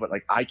feel, but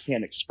like I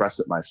can't express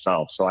it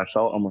myself. So I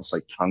felt almost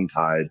like tongue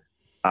tied.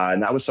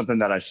 And that was something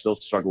that I still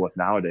struggle with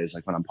nowadays.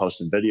 Like when I'm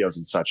posting videos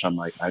and such, I'm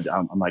like,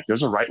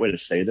 there's a right way to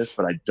say this,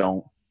 but I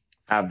don't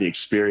have the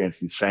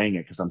experience in saying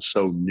it because I'm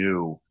so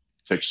new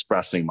to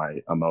expressing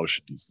my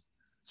emotions.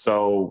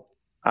 So,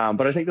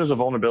 but I think there's a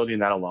vulnerability in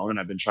that alone. And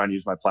I've been trying to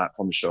use my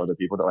platform to show other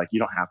people that, like, you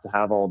don't have to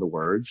have all the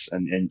words,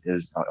 and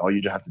all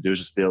you have to do is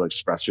just be able to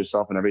express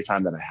yourself. And every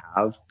time that I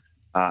have,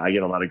 I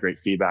get a lot of great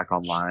feedback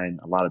online.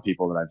 A lot of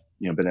people that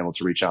I've been able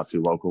to reach out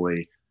to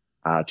locally,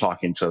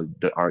 talking to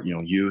our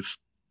youth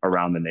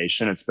around the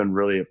nation. It's been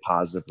really a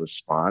positive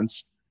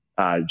response,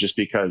 just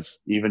because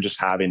even just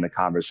having the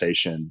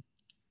conversation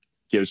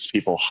gives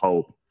people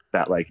hope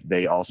that like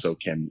they also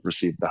can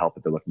receive the help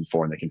that they're looking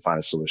for and they can find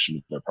a solution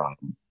to their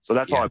problem. So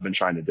that's all I've been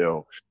trying to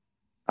do.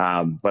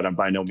 But I'm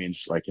by no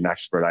means like an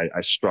expert.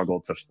 I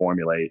struggle to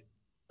formulate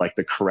like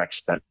the correct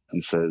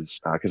sentences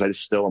because I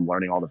just still am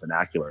learning all the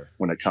vernacular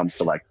when it comes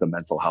to like the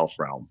mental health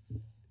realm.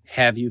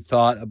 Have you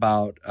thought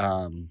about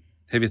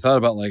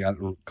like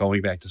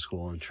going back to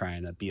school and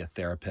trying to be a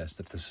therapist,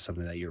 if this is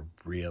something that you're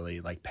really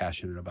like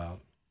passionate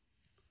about?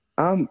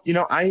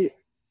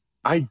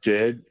 I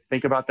did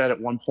think about that at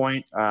one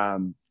point.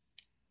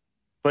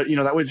 But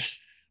that would,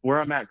 where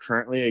I'm at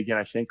currently, again,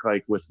 I think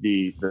like with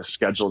the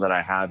schedule that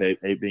I have,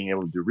 being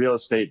able to do real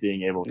estate,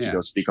 being able to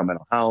go speak on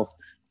mental health,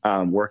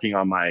 working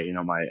on my,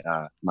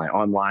 my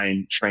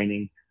online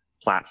training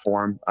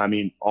platform. I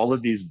mean, all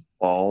of these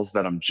balls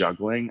that I'm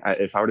juggling,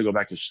 if I were to go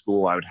back to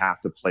school, I would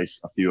have to place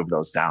a few of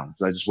those down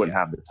because I just wouldn't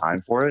have the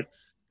time for it.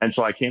 And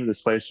so I came to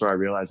this place where I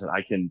realized that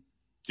I can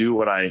do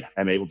what I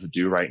am able to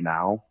do right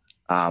now.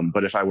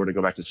 But if I were to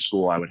go back to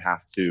school, I would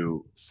have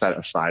to set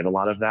aside a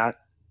lot of that.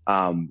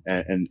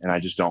 And I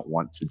just don't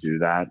want to do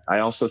that. I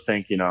also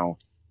think, I know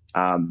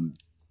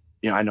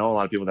a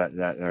lot of people that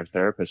are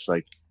therapists,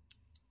 like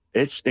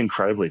it's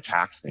incredibly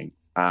taxing,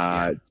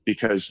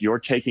 because you're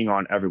taking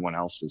on everyone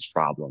else's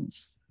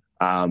problems.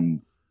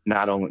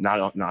 Not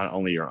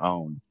only your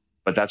own,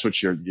 but that's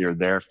what you're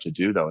there to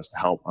do though, is to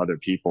help other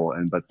people.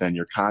 But then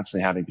you're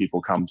constantly having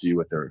people come to you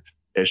with their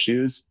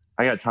issues.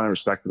 I got a ton of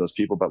respect for those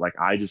people, but like,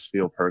 I just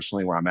feel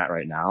personally where I'm at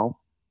right now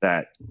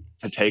that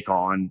to take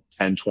on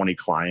 10, 20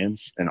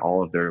 clients and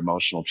all of their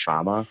emotional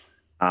trauma,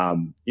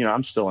 I'm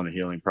still in a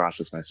healing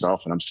process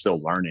myself and I'm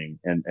still learning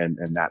in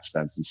that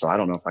sense. And so I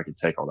don't know if I could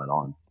take all that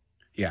on.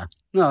 Yeah,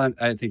 no,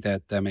 I think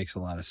that makes a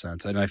lot of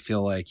sense. And I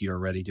feel like you're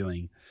already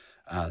doing,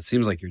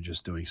 seems like you're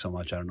just doing so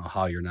much. I don't know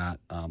how you're not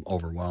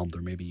overwhelmed,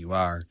 or maybe you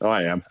are. Oh,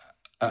 I am.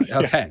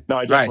 Okay. No,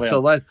 I definitely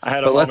am. I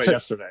had a moment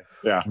yesterday.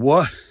 Yeah.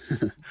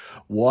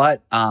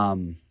 What,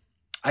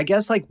 I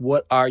guess like,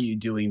 what are you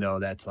doing though?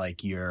 That's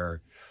like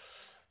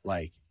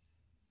like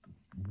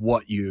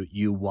what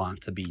you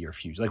want to be your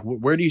future. Like,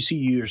 where do you see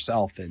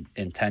yourself in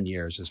 10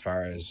 years as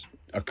far as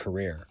a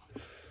career?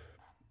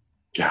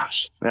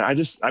 Gosh, man, I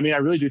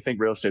really do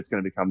think real estate's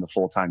going to become the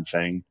full-time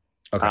thing.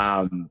 Okay.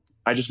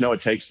 I just know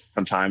it takes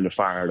some time to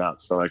fire it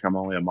up. So like, I'm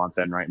only a month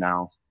in right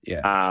now.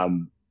 Yeah.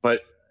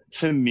 But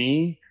to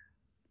me,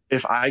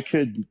 if I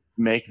could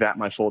make that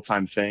my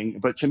full-time thing,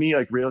 but to me,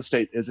 like real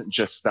estate isn't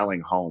just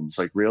selling homes.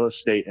 Like real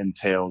estate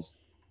entails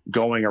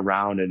going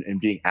around and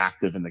being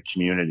active in the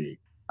community.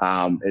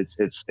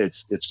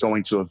 It's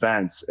going to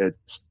events.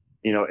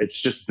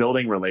 It's just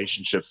building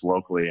relationships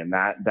locally. And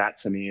that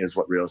to me is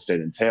what real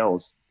estate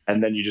entails.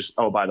 And then you just,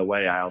 oh, by the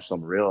way, I also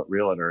am a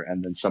realtor.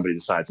 And then somebody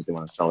decides that they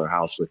want to sell their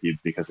house with you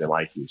because they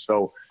like you.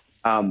 So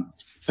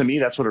to me,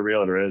 that's what a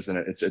realtor is. And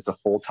it's a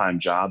full-time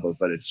job,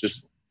 but it's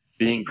just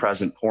being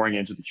present, pouring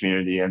into the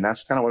community. And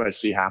that's kind of what I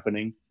see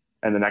happening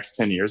in the next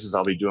 10 years is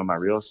I'll be doing my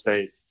real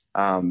estate.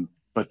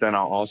 But then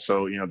I'll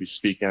also, be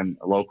speaking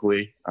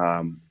locally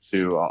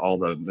to all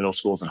the middle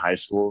schools and high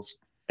schools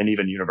and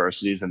even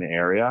universities in the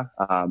area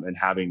and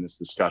having this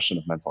discussion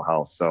of mental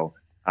health. So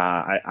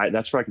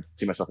that's where I can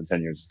see myself in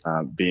 10 years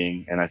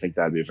being. And I think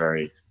that'd be a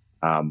very,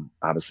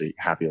 obviously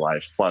happy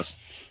life. Plus,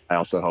 I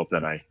also hope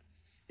that I,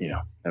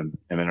 am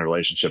in a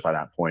relationship by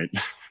that point.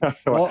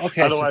 Well,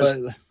 okay.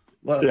 Otherwise,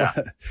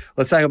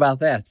 Let's talk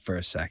about that for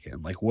a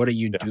second. Like, what are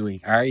you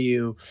doing?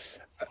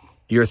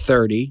 You're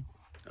 30,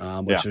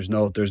 which there's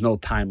no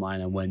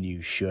timeline on when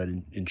you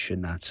should and should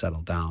not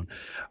settle down.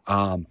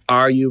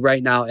 Are you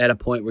right now at a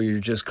point where you're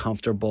just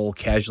comfortable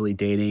casually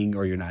dating,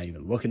 or you're not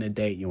even looking to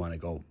date? You want to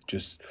go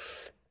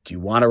do you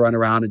want to run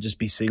around and just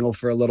be single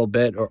for a little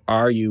bit, or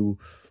are you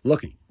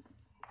looking?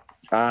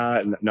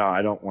 No,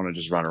 I don't want to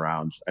just run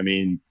around. I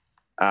mean,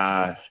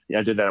 I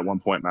did that at one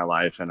point in my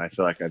life, and I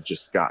feel like I've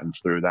just gotten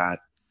through that.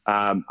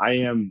 I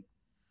am,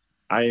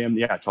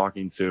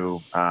 talking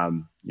to,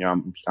 I'm,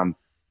 man,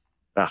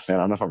 I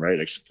don't know if I'm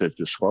ready to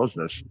disclose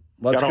this.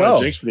 Let's go. I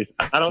don't think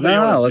I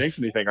want to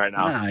jinx anything right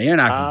now. No, you're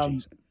not going to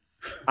jinx it.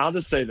 I'll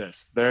just say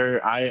this: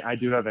 I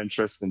do have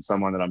interest in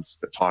someone that I'm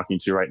talking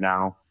to right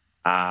now.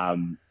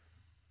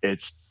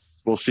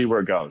 We'll see where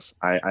it goes.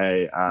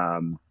 I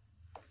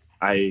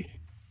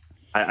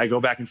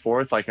go back and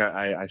forth. Like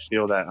I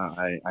feel that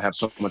I have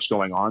so much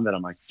going on that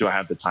I'm like, do I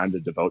have the time to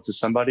devote to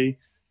somebody?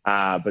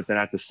 But then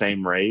at the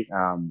same rate,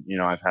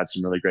 I've had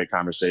some really great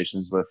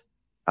conversations with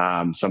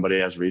somebody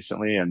as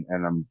recently, and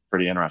I'm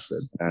pretty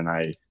interested. And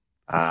I,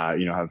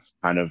 have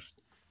kind of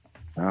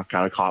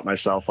caught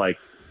myself like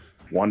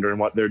wondering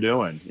what they're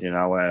doing.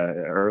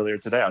 Earlier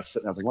today I was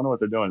like, wonder what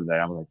they're doing today.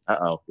 I'm like,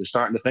 you're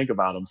starting to think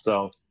about them.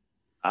 So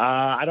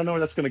I don't know where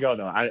that's going to go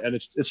though. And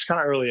it's kind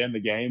of early in the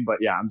game, but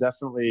yeah, I'm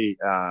definitely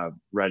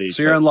ready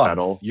to you're in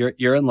settle. Love.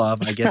 You're in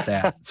love. I get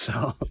that.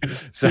 So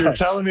you're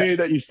telling me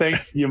that you think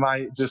you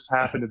might just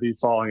happen to be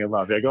falling in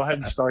love. Yeah, go ahead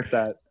and start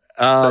that.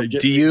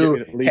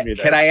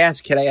 Can I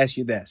ask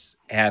you this?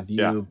 Have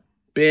you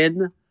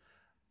been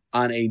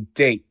on a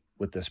date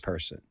with this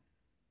person?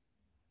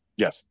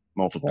 Yes,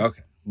 multiple.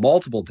 Okay,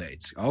 multiple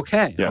dates.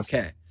 Okay, yes.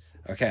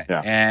 Okay.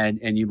 Yeah.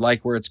 And you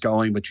like where it's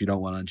going, but you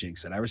don't want to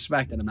jinx it. I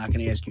respect it. I'm not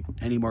going to ask you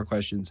any more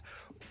questions.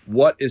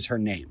 What is her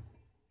name?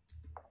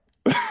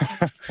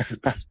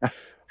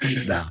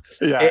 No.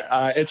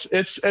 Yeah.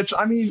 It's,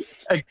 I mean,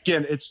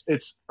 again,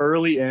 it's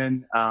early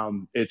in,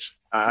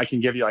 I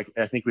can give you I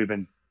think we've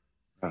been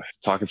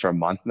talking for a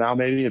month now,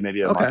 maybe a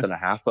month and a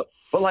half, but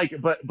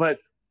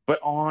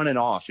on and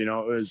off, it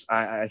was,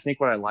 I think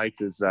what I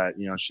liked is that,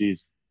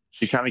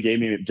 she kind of gave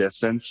me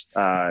distance.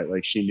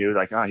 Like she knew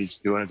he's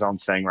doing his own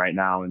thing right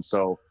now. And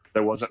so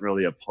there wasn't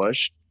really a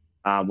push,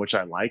 which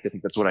I liked. I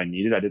think that's what I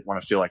needed. I didn't want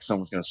to feel like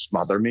someone was going to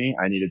smother me.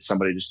 I needed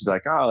somebody just to be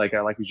like, I like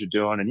what you're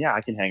doing. And yeah,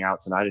 I can hang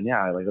out tonight. And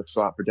yeah, let's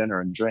go out for dinner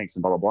and drinks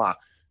and blah, blah, blah.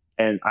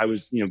 And I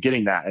was,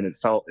 getting that, and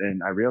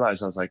I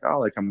realized I was like,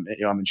 I'm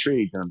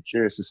intrigued and I'm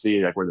curious to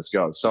see where this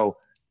goes. So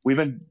we've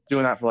been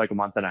doing that for a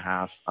month and a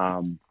half.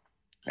 I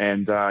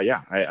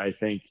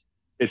think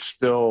it's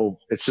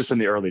just in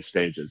the early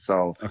stages.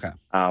 So,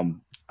 I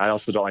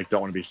also don't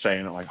want to be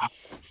saying it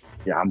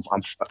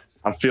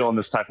I'm feeling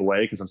this type of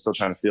way because I'm still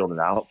trying to feel it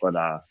out. But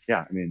I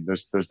mean,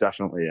 there's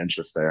definitely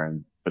interest there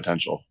and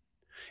potential.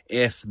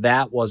 If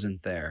that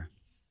wasn't there,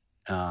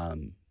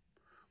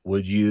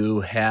 would you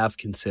have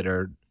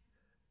considered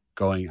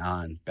going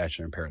on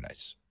Bachelor in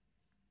Paradise?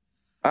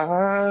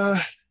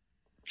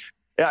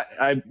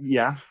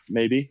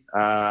 Maybe.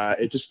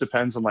 It just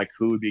depends on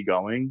who would be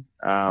going.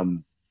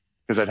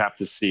 Because I'd have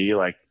to see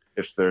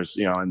if there's,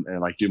 and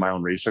do my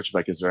own research.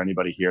 Is there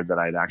anybody here that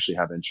I'd actually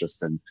have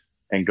interest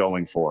in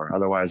going for?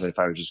 Otherwise, if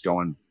I was just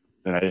going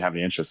and I didn't have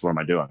any interest, what am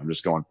I doing? I'm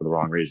just going for the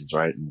wrong reasons,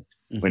 right? And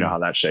we know how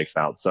that shakes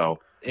out. So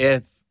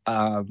if,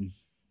 and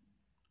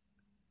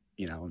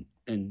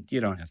you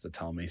don't have to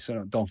tell me,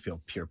 so don't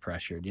feel peer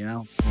pressured,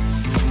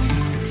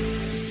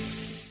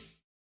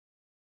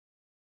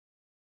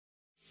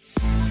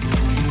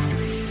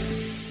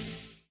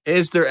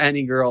 Is there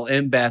any girl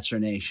in Bachelor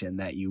Nation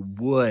that you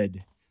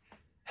would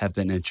have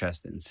been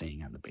interested in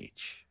seeing on the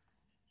beach?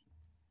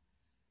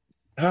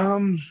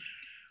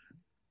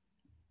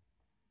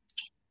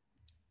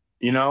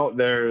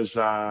 There's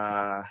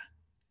I'll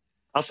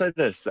say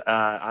this.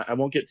 I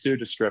won't get too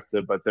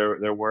descriptive, but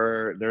there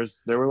were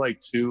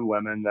two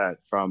women that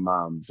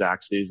from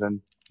Zach's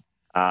season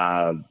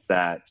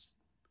that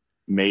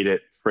made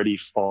it pretty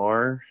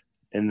far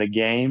in the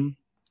game.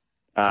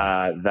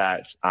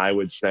 That I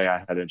would say I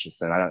had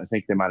interest in. I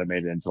think they might have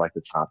made it into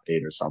the top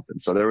 8 or something.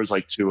 So there was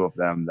two of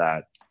them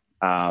that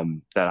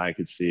I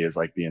could see as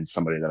being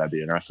somebody that I'd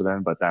be interested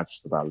in, but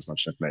that's about as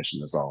much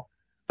information as I'll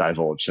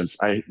divulge since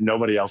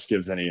nobody else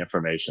gives any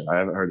information. I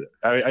haven't heard it.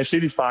 I see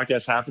these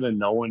podcasts happen and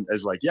no one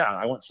is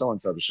I want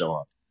so-and-so to show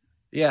up.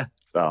 Yeah.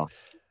 So,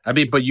 I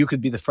mean, but you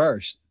could be the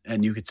first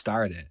and you could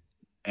start it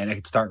and it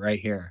could start right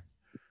here.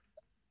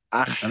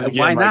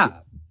 Why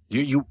not?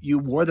 You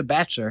wore the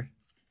Bachelor.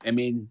 I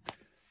mean,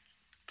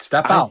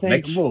 Step I out,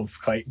 make think, a move,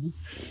 Clayton.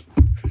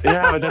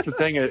 yeah, but that's the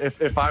thing.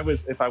 If I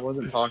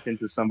wasn't talking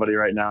to somebody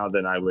right now,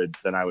 then I would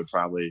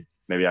probably,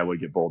 maybe I would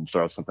get bold and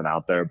throw something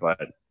out there. But,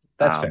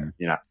 That's fair.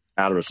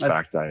 out of I,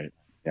 respect,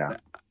 yeah.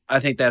 I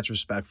think that's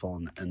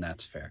respectful and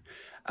that's fair.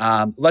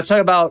 Let's talk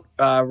about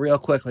real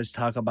quick. Let's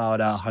talk about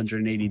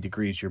 180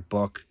 Degrees, your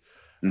book.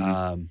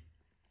 Mhm.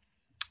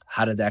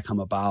 How did that come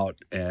about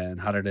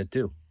and how did it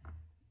do?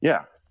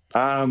 Yeah.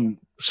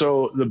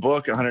 So the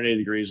book 180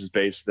 Degrees is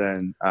based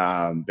in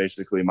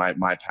basically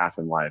my path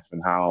in life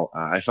and how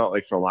I felt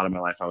like for a lot of my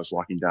life I was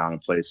walking down a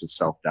place of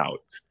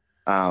self-doubt.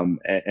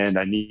 And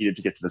I needed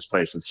to get to this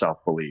place of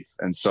self-belief.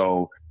 And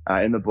so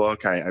in the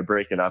book, I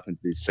break it up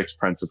into these 6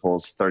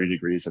 principles, 30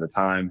 degrees at a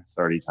time,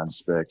 30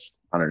 times 6,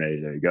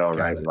 180. There you go. Got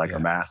Right. it. We like Yeah.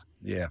 our math.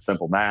 Yeah.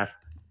 Simple math.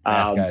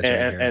 Math guys right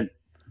here. And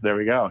there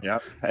we go.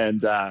 Yep.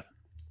 And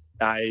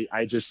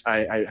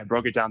I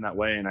broke it down that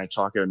way, and I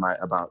talk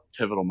about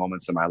pivotal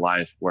moments in my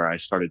life where I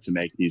started to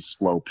make these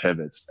slow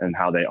pivots and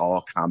how they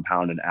all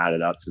compound and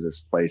added up to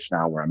this place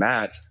now where I'm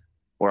at,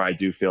 where I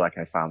do feel like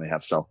I finally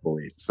have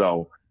self-belief.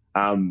 So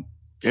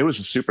it was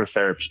a super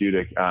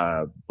therapeutic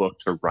book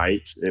to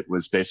write. It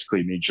was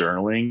basically me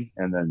journaling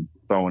and then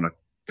throwing a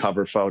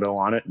cover photo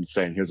on it and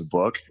saying, "Here's a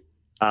book."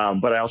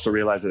 But I also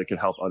realized that it could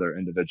help other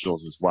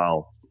individuals as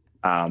well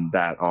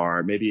that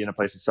are maybe in a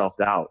place of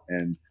self-doubt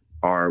and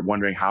are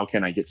wondering, how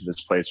can I get to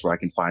this place where I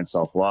can find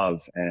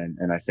self-love?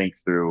 And I think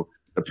through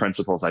the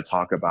principles I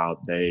talk about,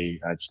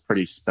 it's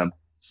pretty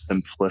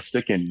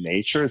simplistic in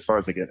nature as far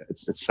as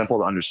it's simple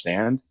to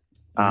understand.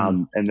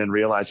 And then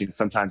realizing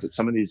sometimes that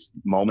some of these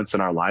moments in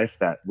our life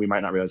that we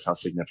might not realize how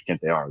significant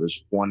they are.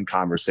 There's one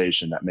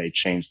conversation that may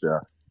change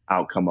the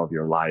outcome of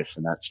your life.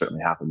 And that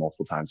certainly happened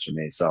multiple times for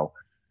me. So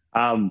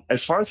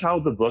as far as how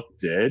the book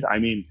did, I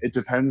mean, it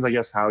depends, I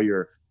guess, how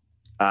you're,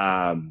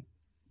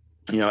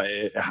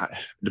 it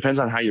depends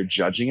on how you're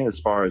judging it as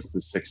far as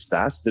the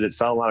success. Did it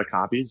sell a lot of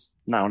copies?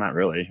 No, not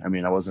really. I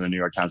mean, I wasn't a New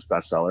York Times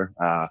bestseller.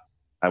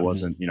 I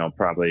wasn't,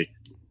 probably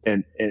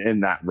in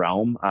that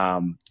realm.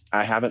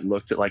 I haven't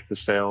looked at like the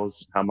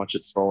sales, how much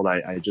it sold.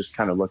 I just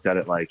kind of looked at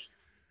it like,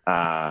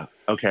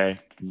 okay,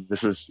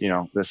 this is,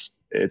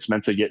 it's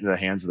meant to get into the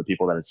hands of the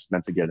people that it's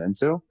meant to get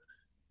into.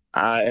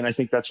 And I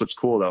think that's what's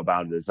cool though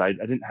about it is I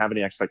didn't have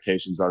any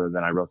expectations other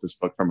than I wrote this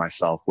book for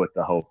myself with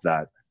the hope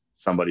that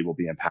somebody will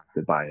be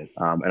impacted by it.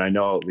 And I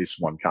know at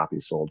least one copy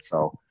sold.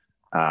 So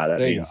that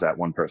means that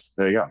one person,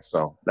 there you go.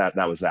 So that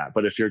was that.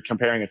 But if you're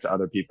comparing it to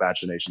other Pete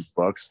Bachelor Nation's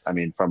books, I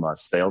mean, from a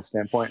sales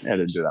standpoint, it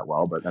didn't do that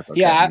well, but that's okay.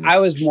 Yeah, I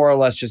was more or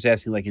less just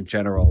asking like in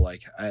general,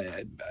 like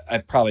I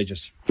probably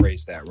just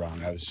phrased that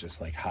wrong. I was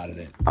just like, how did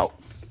it? Oh,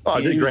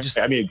 it did great.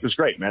 I mean, it was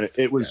great, man.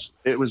 It was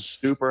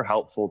super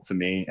helpful to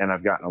me, and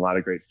I've gotten a lot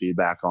of great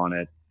feedback on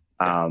it.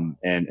 And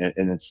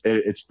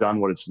it's done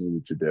what it's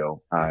needed to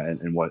do,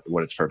 and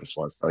what its purpose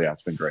was. So yeah,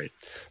 it's been great.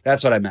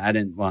 That's what I meant. I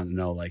didn't want to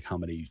know like how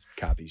many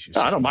copies you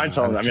sold. I don't mind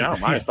telling. I don't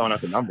mind throwing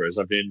out the numbers.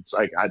 I mean, it's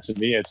like to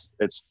me, it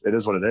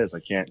is what it is. I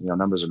can't,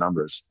 numbers are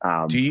numbers.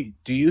 Do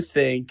you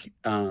think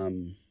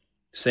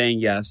saying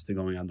yes to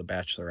going on The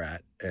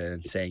Bachelorette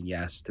and saying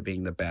yes to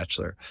being The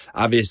Bachelor,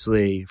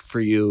 obviously for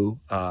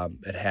you,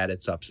 it had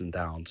its ups and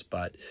downs,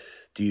 but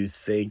do you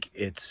think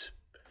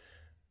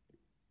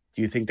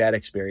that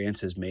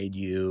experience has made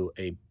you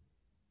a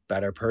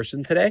better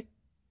person today?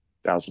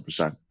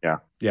 1,000%.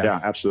 Yeah,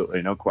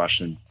 absolutely. No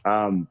question.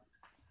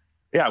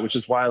 Yeah, which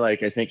is why,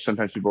 like, I think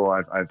sometimes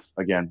people,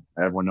 again,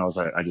 everyone knows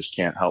I just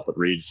can't help but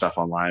read stuff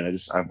online.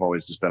 I've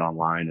always just been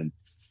online, and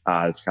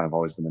it's kind of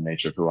always been the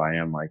nature of who I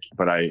am. Like,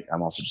 but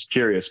I'm also just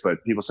curious.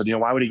 But people said,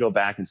 why would he go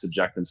back and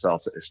subject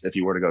himself if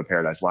he were to go to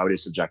paradise? Why would he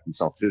subject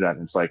himself to that?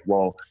 And it's like,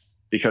 well,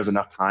 because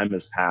enough time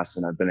has passed,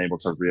 and I've been able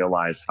to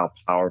realize how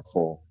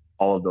powerful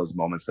all of those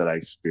moments that I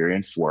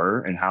experienced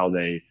were, and how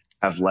they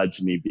have led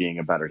to me being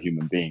a better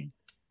human being.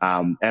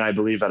 And I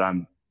believe that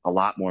I'm a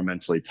lot more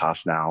mentally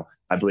tough now.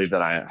 I believe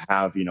that I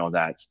have,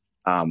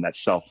 that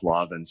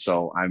self-love. And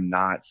so I'm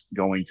not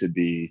going to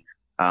be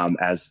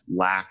as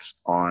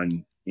lax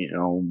on,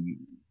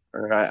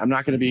 I'm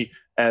not going to be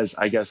as,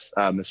 I guess,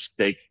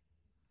 mistake,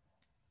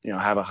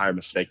 have a higher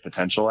mistake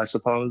potential, I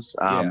suppose.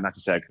 Not to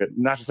say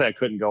I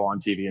couldn't go on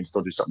TV and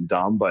still do something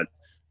dumb, but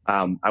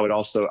I'm in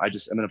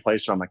a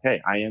place where I'm like,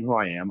 hey, I am who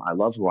I am. I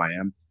love who I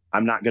am.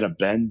 I'm not going to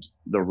bend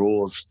the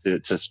rules to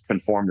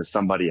conform to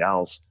somebody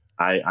else.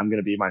 I'm going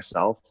to be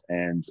myself.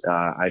 And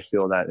I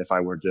feel that if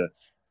I were to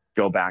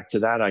go back to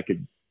that, I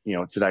could,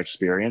 to that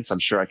experience, I'm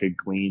sure I could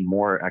glean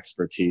more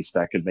expertise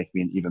that could make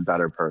me an even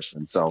better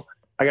person. So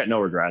I got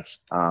no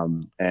regrets.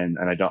 And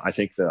I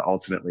think that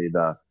ultimately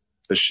the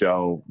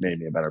show made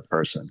me a better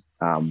person.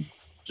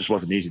 Just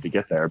wasn't easy to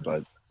get there,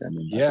 but I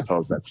mean, I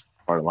suppose that's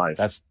part of life.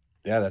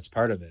 That's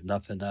part of it.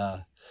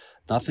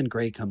 Nothing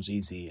great comes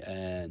easy.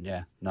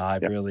 And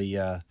really,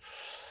 I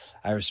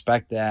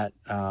respect that.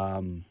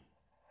 Can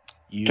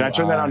I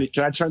turn that on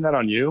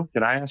you?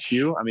 Can I ask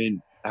you? I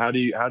mean, how do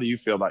you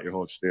feel about your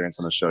whole experience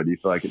on the show? Do you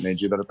feel like it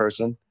made you a better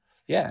person?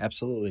 Yeah,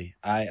 absolutely.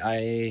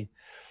 I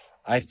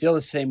feel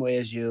the same way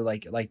as you.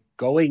 Like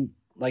going,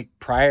 like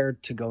prior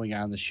to going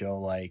on the show,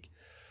 like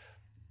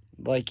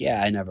like,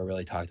 yeah, I never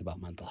really talked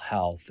about mental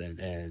health,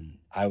 and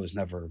I was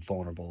never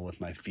vulnerable with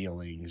my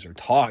feelings or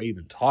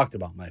even talked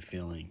about my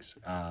feelings.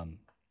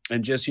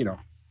 And just,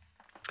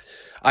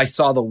 I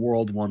saw the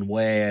world one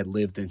way. I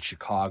lived in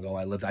Chicago.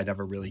 I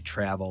never really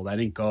traveled. I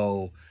didn't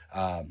go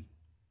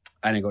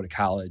to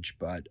college,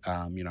 but,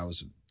 I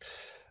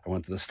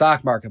went to the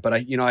stock market, but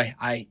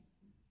I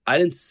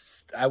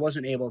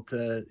wasn't able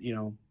to,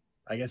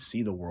 I guess,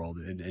 see the world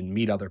and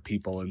meet other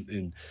people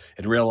and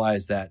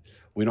realize that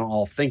we don't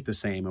all think the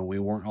same and we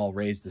weren't all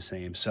raised the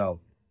same. So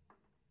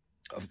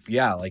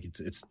yeah, like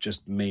it's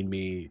just made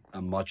me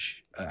a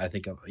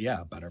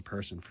better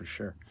person for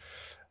sure.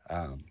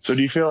 So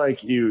do you feel like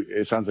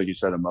it sounds like you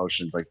said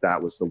emotions, like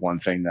that was the one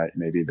thing that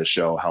maybe the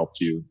show helped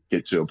you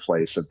get to a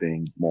place of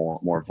being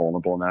more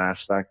vulnerable in that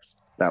aspect?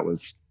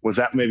 Was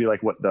that maybe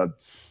like what the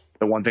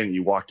one thing that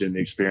you walked in the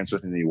experience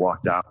with and then you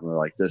walked out and were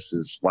like, this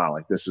is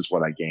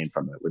what I gained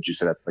from it? Would you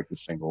say that's like the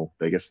single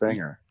biggest thing?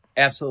 Or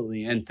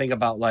Absolutely. And think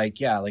about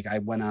like I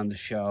went on the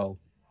show,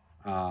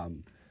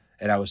 and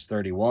I was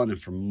 31,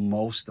 and for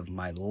most of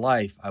my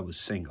life I was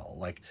single.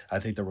 Like, I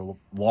think the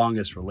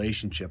longest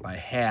relationship I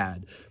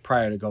had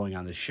prior to going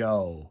on the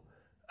show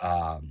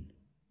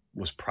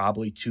was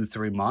probably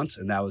 2-3 months,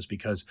 and that was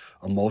because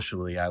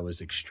emotionally I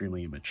was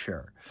extremely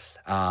immature.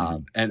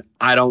 And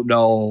I don't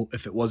know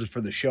if it wasn't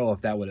for the show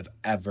if that would have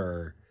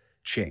ever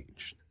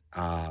changed,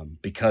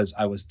 because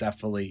I was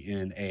definitely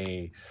in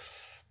a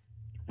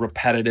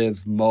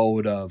repetitive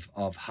mode of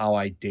how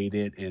I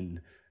dated,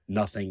 and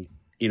nothing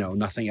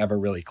ever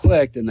really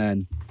clicked. And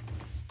then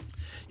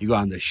you go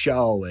on the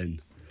show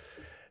and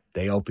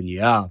they open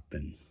you up,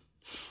 and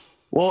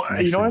well,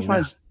 you know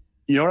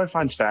what I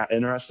find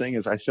interesting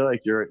is I feel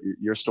like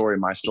your story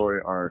and my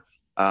story are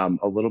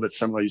a little bit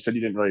similar. You said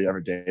you didn't really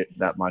ever date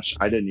that much.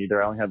 I didn't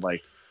either. I only had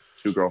like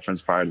 2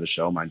 girlfriends prior to the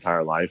show my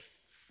entire life,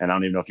 and I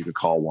don't even know if you could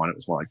call one. It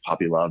was more like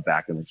puppy love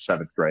back in like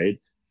 7th grade.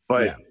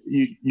 But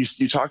yeah,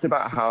 you talked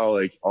about how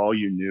like all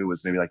you knew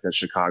was maybe like the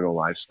Chicago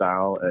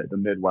lifestyle, the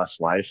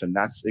Midwest life, and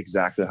that's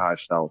exactly how I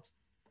felt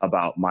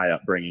about my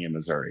upbringing in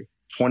Missouri.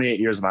 28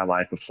 years of my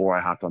life before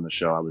I hopped on the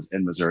show, I was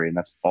in Missouri, and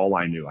that's all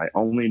I knew. I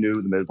only knew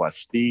the Midwest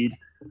speed.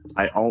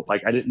 I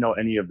didn't know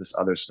any of this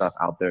other stuff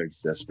out there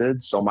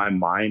existed, so my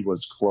mind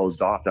was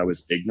closed off. I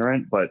was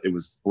ignorant, but it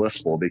was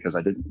blissful because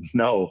I didn't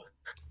know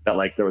that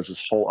like there was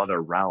this whole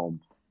other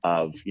realm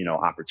of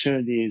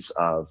opportunities,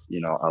 of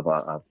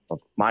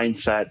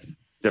mindset,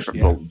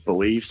 different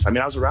beliefs. I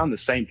mean, I was around the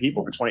same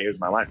people for 20 years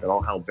of my life that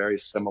all held very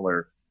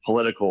similar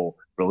political,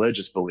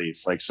 religious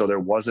beliefs. Like, so there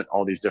wasn't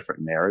all these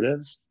different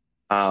narratives.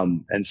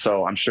 And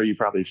so I'm sure you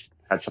probably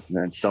had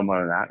something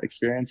similar to that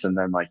experience. And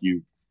then like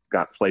you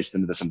got placed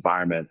into this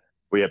environment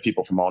where you have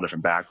people from all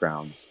different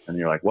backgrounds, and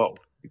you're like, whoa,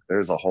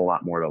 there's a whole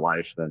lot more to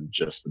life than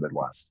just the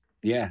Midwest.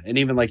 Yeah. And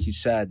even like you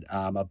said,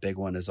 a big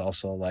one is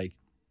also like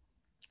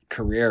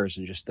careers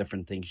and just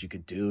different things you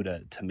could do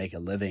to make a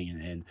living,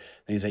 and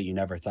things that you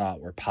never thought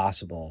were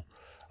possible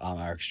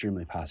are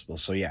extremely possible.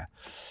 So yeah,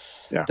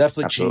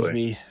 definitely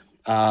absolutely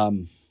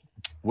changed me.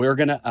 We're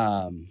going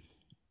to,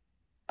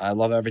 I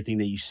love everything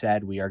that you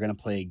said. We are going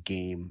to play a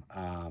game.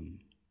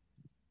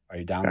 Are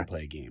you down to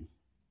play a game?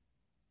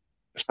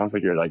 It sounds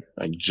like you're like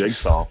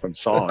Jigsaw from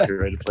Saw. You're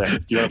ready to play.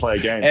 Do you want to play a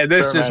game? And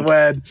this is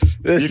when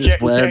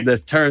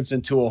this turns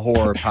into a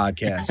horror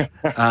podcast.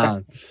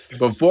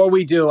 Before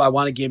we do, I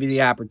want to give you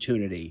the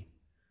opportunity.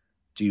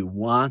 Do you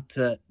want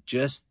to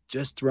just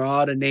throw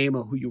out a name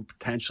of who you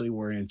potentially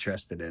were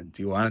interested in?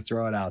 Do you want to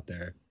throw it out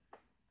there?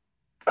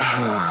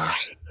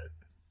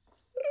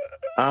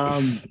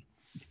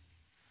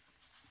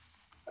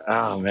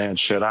 Oh man,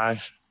 should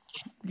I?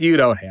 You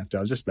don't have to.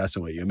 I was just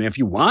messing with you. I mean, if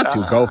you want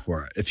to, go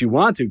for it. If you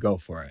want to, go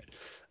for it.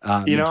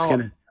 I'll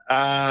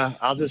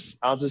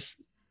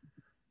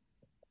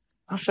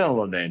feel a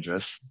little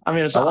dangerous. I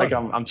mean, it's not like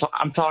I'm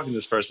talking to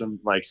this person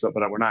like so,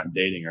 but we're not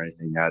dating or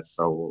anything yet.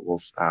 So we'll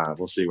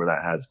see where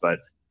that heads. But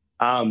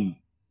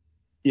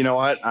you know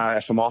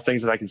what? From all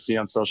things that I can see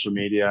on social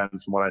media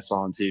and from what I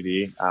saw on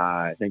TV,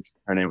 I think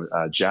her name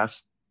was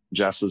Jess.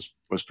 Jess was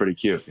pretty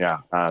cute. Yeah,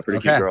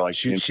 pretty cute girl. Like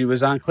she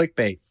was on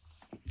Clickbait.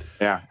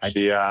 Yeah,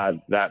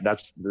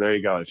 that's there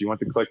you go. If you want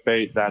the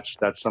clickbait,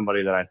 that's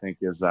somebody that I think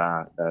is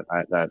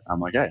that I'm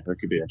like, hey, there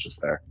could be interest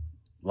there.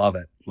 Love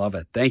it.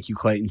 Thank you,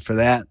 Clayton, for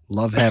that.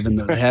 Love having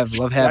a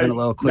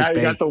little clickbait. Now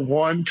you got the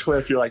one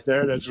clip. You're like,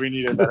 there it is. We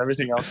needed that.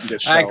 Everything else can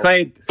get shown. All right,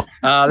 Clayton.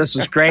 This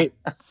was great.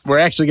 We're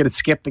actually going to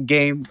skip the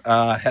game.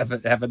 Have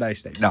a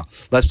nice day. No,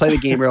 let's play the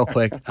game real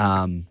quick.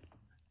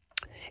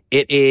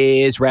 It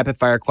is rapid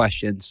fire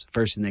questions.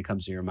 First thing that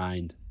comes to your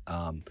mind.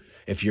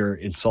 If you're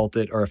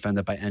insulted or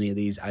offended by any of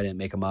these, I didn't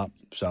make them up.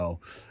 So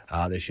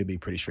they should be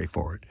pretty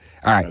straightforward.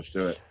 All right. Let's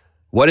do it.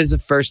 What is the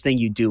first thing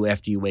you do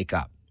after you wake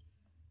up?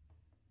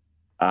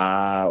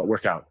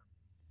 Workout.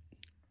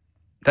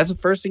 That's the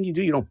first thing you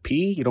do? You don't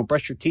pee? You don't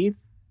brush your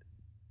teeth?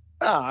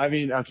 Oh, I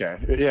mean, okay.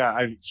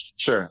 Yeah,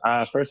 sure.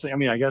 First thing, I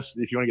mean, I guess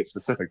if you want to get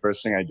specific,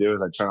 first thing I do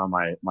is I turn on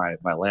my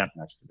lamp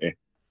next to me.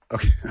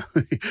 Okay.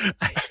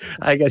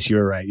 I guess you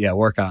were right. Yeah,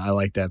 workout. I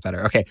like that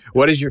better. Okay.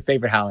 What is your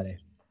favorite holiday?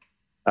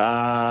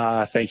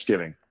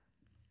 Thanksgiving.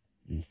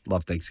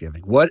 Love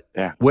Thanksgiving.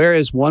 Yeah. Where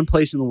is one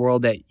place in the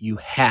world that you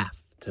have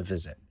to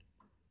visit?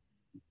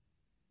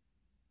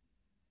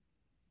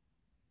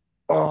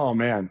 Oh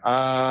man.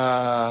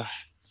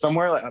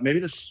 Somewhere like maybe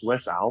the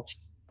Swiss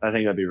Alps. I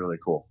think that'd be really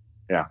cool.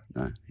 Yeah.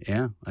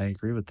 Yeah, I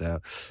agree with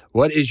that.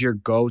 What is your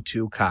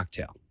go-to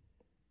cocktail?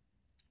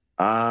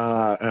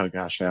 Oh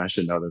gosh, man, I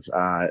should know this.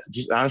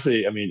 Just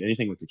honestly, I mean,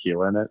 anything with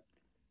tequila in it.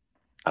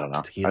 I don't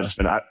know.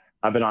 Tequila.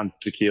 I've been on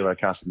tequila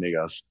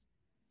Casamigos.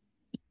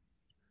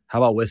 How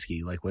about whiskey?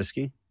 You like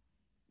whiskey?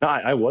 No,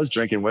 I was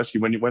drinking whiskey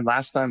when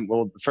last time.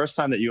 Well, the first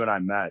time that you and I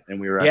met, and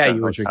we were at Yeah, that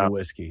you were hotel, drinking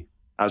whiskey.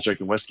 I was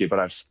drinking whiskey, but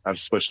I've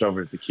switched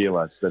over to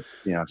tequila. That's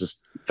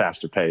just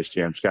faster paced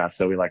here in Scott,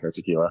 so we like our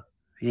tequila.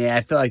 Yeah,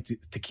 I feel like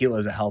tequila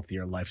is a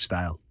healthier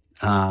lifestyle.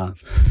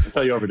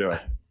 Until you overdo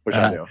it, which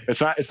I do. It's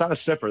not a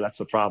sipper. That's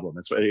the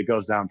problem. It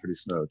goes down pretty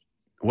smooth.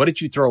 What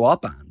did you throw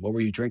up on? What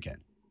were you drinking?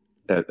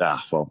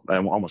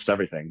 Almost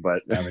everything,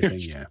 but Everything,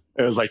 yeah.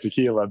 It was like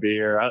tequila,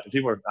 beer.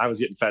 I was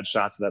getting fed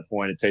shots at that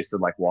point. It tasted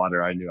like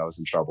water. I knew I was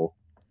in trouble.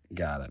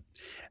 Got it.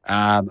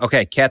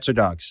 Okay, cats or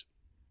dogs?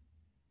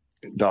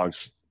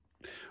 Dogs.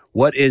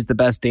 What is the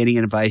best dating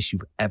advice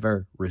you've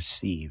ever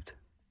received?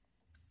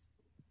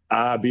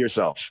 Be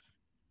yourself.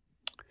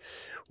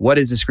 What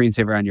is the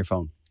screensaver on your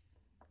phone?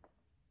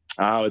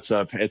 Oh, it's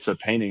a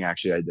painting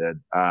actually I did,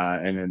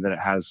 and then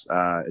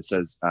it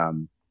says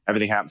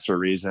everything happens for a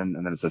reason,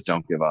 and then it says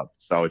don't give up.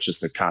 So it's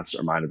just a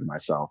constant reminder to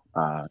myself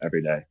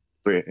every day.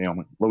 We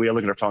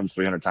look at our phones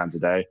 300 times a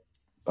day,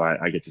 so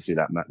I get to see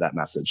that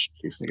message.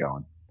 Keeps me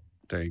going.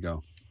 There you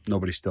go.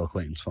 Nobody stole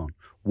Clayton's phone.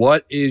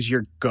 What is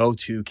your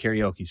go-to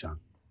karaoke song?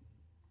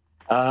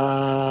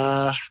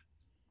 The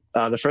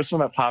first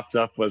one that popped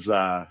up was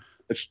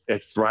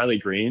it's Riley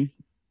Green,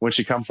 When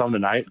She Comes Home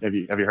Tonight. Have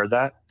you heard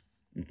that?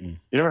 Mm-mm.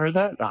 You never heard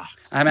that?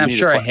 I'm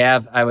sure I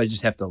have. I would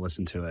just have to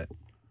listen to it.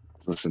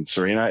 Listen,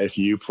 Serena, if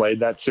you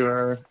played that to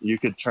her, you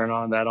could turn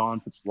that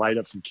on, light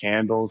up some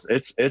candles.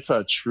 It's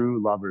a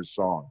true lover's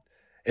song.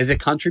 Is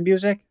it country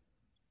music?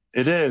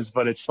 It is,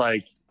 but it's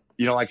like,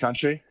 you don't like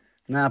country?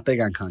 Not big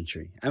on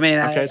country. I mean,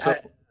 okay,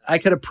 I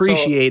could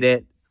appreciate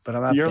it, but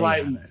I'm not big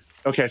on it.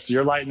 Okay, so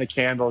you're lighting the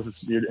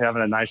candles. You're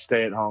having a nice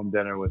stay-at-home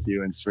dinner with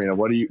you and Serena.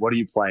 What are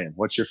you playing?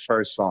 What's your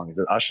first song? Is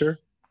it Usher?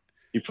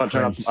 You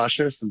turn on some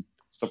Usher, some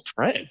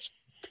Prince.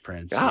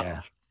 Prince, God.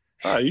 yeah.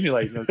 Oh, you mean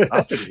like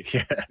uppity?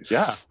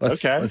 Yeah.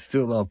 Let's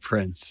do a little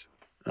Prince.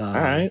 All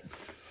right.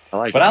 I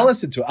like. But I'll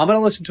listen to it. I'm going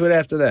to listen to it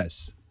after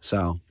this.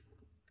 So,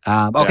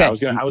 okay.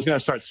 Yeah, I was gonna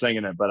start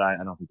singing it, but I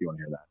don't think you want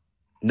to hear that.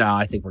 No,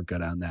 I think we're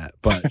good on that.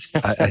 But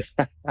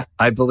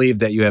I believe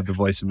that you have the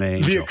voice of an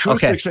angel. The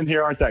acoustics in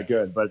here aren't that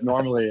good, but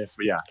normally, if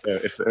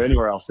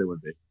anywhere else, they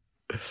would be.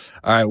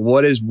 All right.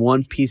 What is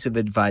one piece of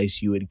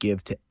advice you would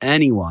give to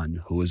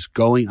anyone who is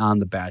going on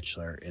The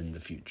Bachelor in the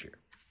future?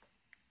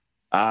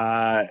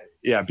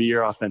 Be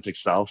your authentic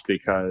self,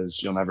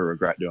 because you'll never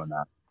regret doing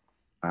that.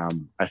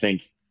 I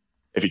think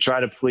if you try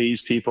to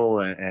please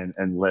people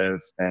and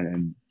live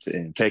and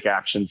take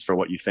actions for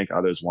what you think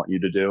others want you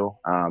to do,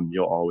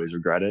 you'll always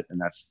regret it. And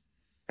that's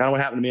kind of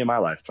what happened to me in my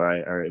life,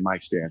 or in my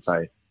experience.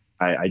 I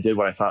did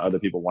what I thought other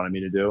people wanted me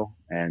to do,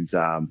 and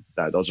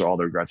those are all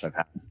the regrets I've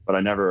had. But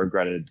I never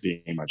regretted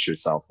being my true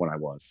self when I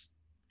was.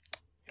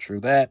 True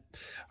that.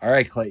 All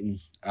right, Clayton.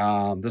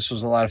 This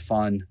was a lot of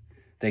fun.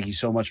 Thank you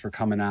so much for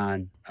coming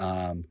on.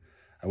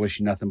 I wish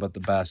you nothing but the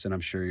best, and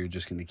I'm sure you're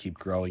just going to keep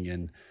growing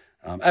in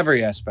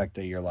every aspect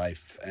of your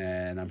life.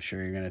 And I'm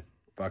sure you're going to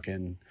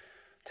fucking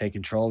take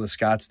control of the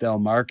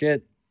Scottsdale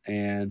market,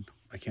 and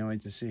I can't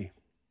wait to see.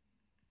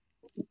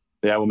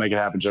 Yeah, we'll make it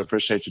happen, Joe.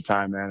 Appreciate your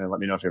time, man, and let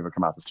me know if you ever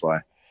come out this way.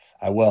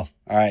 I will.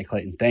 All right,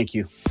 Clayton. Thank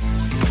you.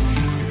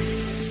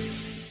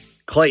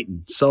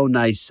 Clayton, so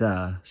nice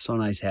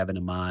having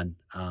him on.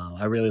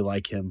 I really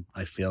like him.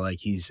 I feel like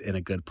he's in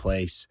a good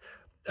place.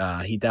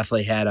 He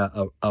definitely had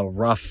a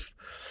rough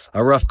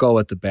go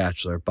at The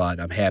Bachelor, but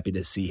I'm happy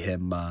to see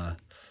him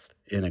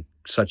in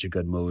such a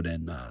good mood,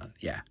 and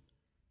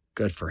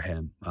good for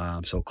him.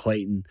 So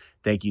Clayton,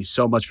 thank you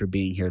so much for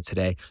being here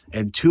today.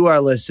 And to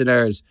our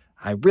listeners,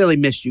 I really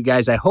missed you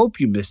guys. I hope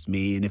you missed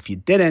me, and if you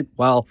didn't,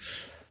 well,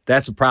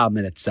 that's a problem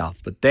in itself.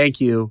 But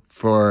thank you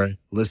for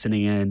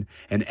listening in,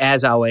 and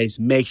as always,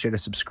 make sure to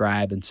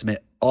subscribe and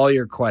submit all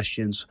your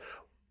questions.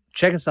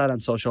 Check us out on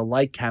social,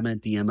 like,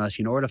 comment, DM us.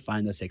 You know where to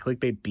find us at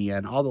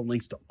ClickbaitBN. All the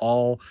links to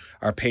all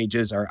our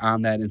pages are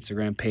on that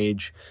Instagram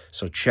page.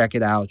 So check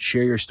it out.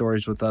 Share your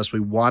stories with us. We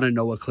want to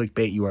know what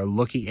clickbait you are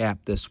looking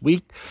at this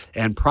week.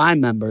 And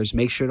Prime members,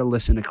 make sure to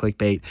listen to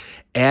Clickbait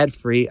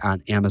ad-free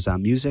on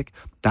Amazon Music.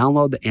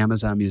 Download the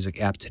Amazon Music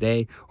app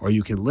today, or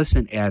you can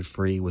listen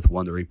ad-free with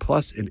Wondery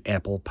Plus and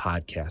Apple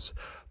Podcasts.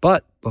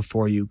 But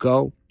before you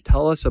go,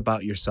 tell us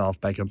about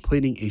yourself by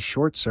completing a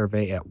short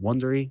survey at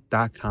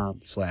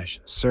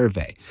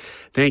Wondery.com/survey.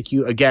 Thank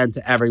you again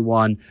to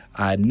everyone.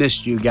 I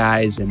missed you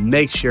guys, and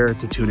make sure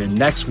to tune in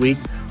next week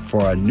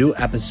for a new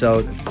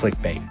episode of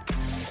Clickbait.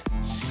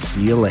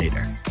 See you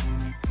later.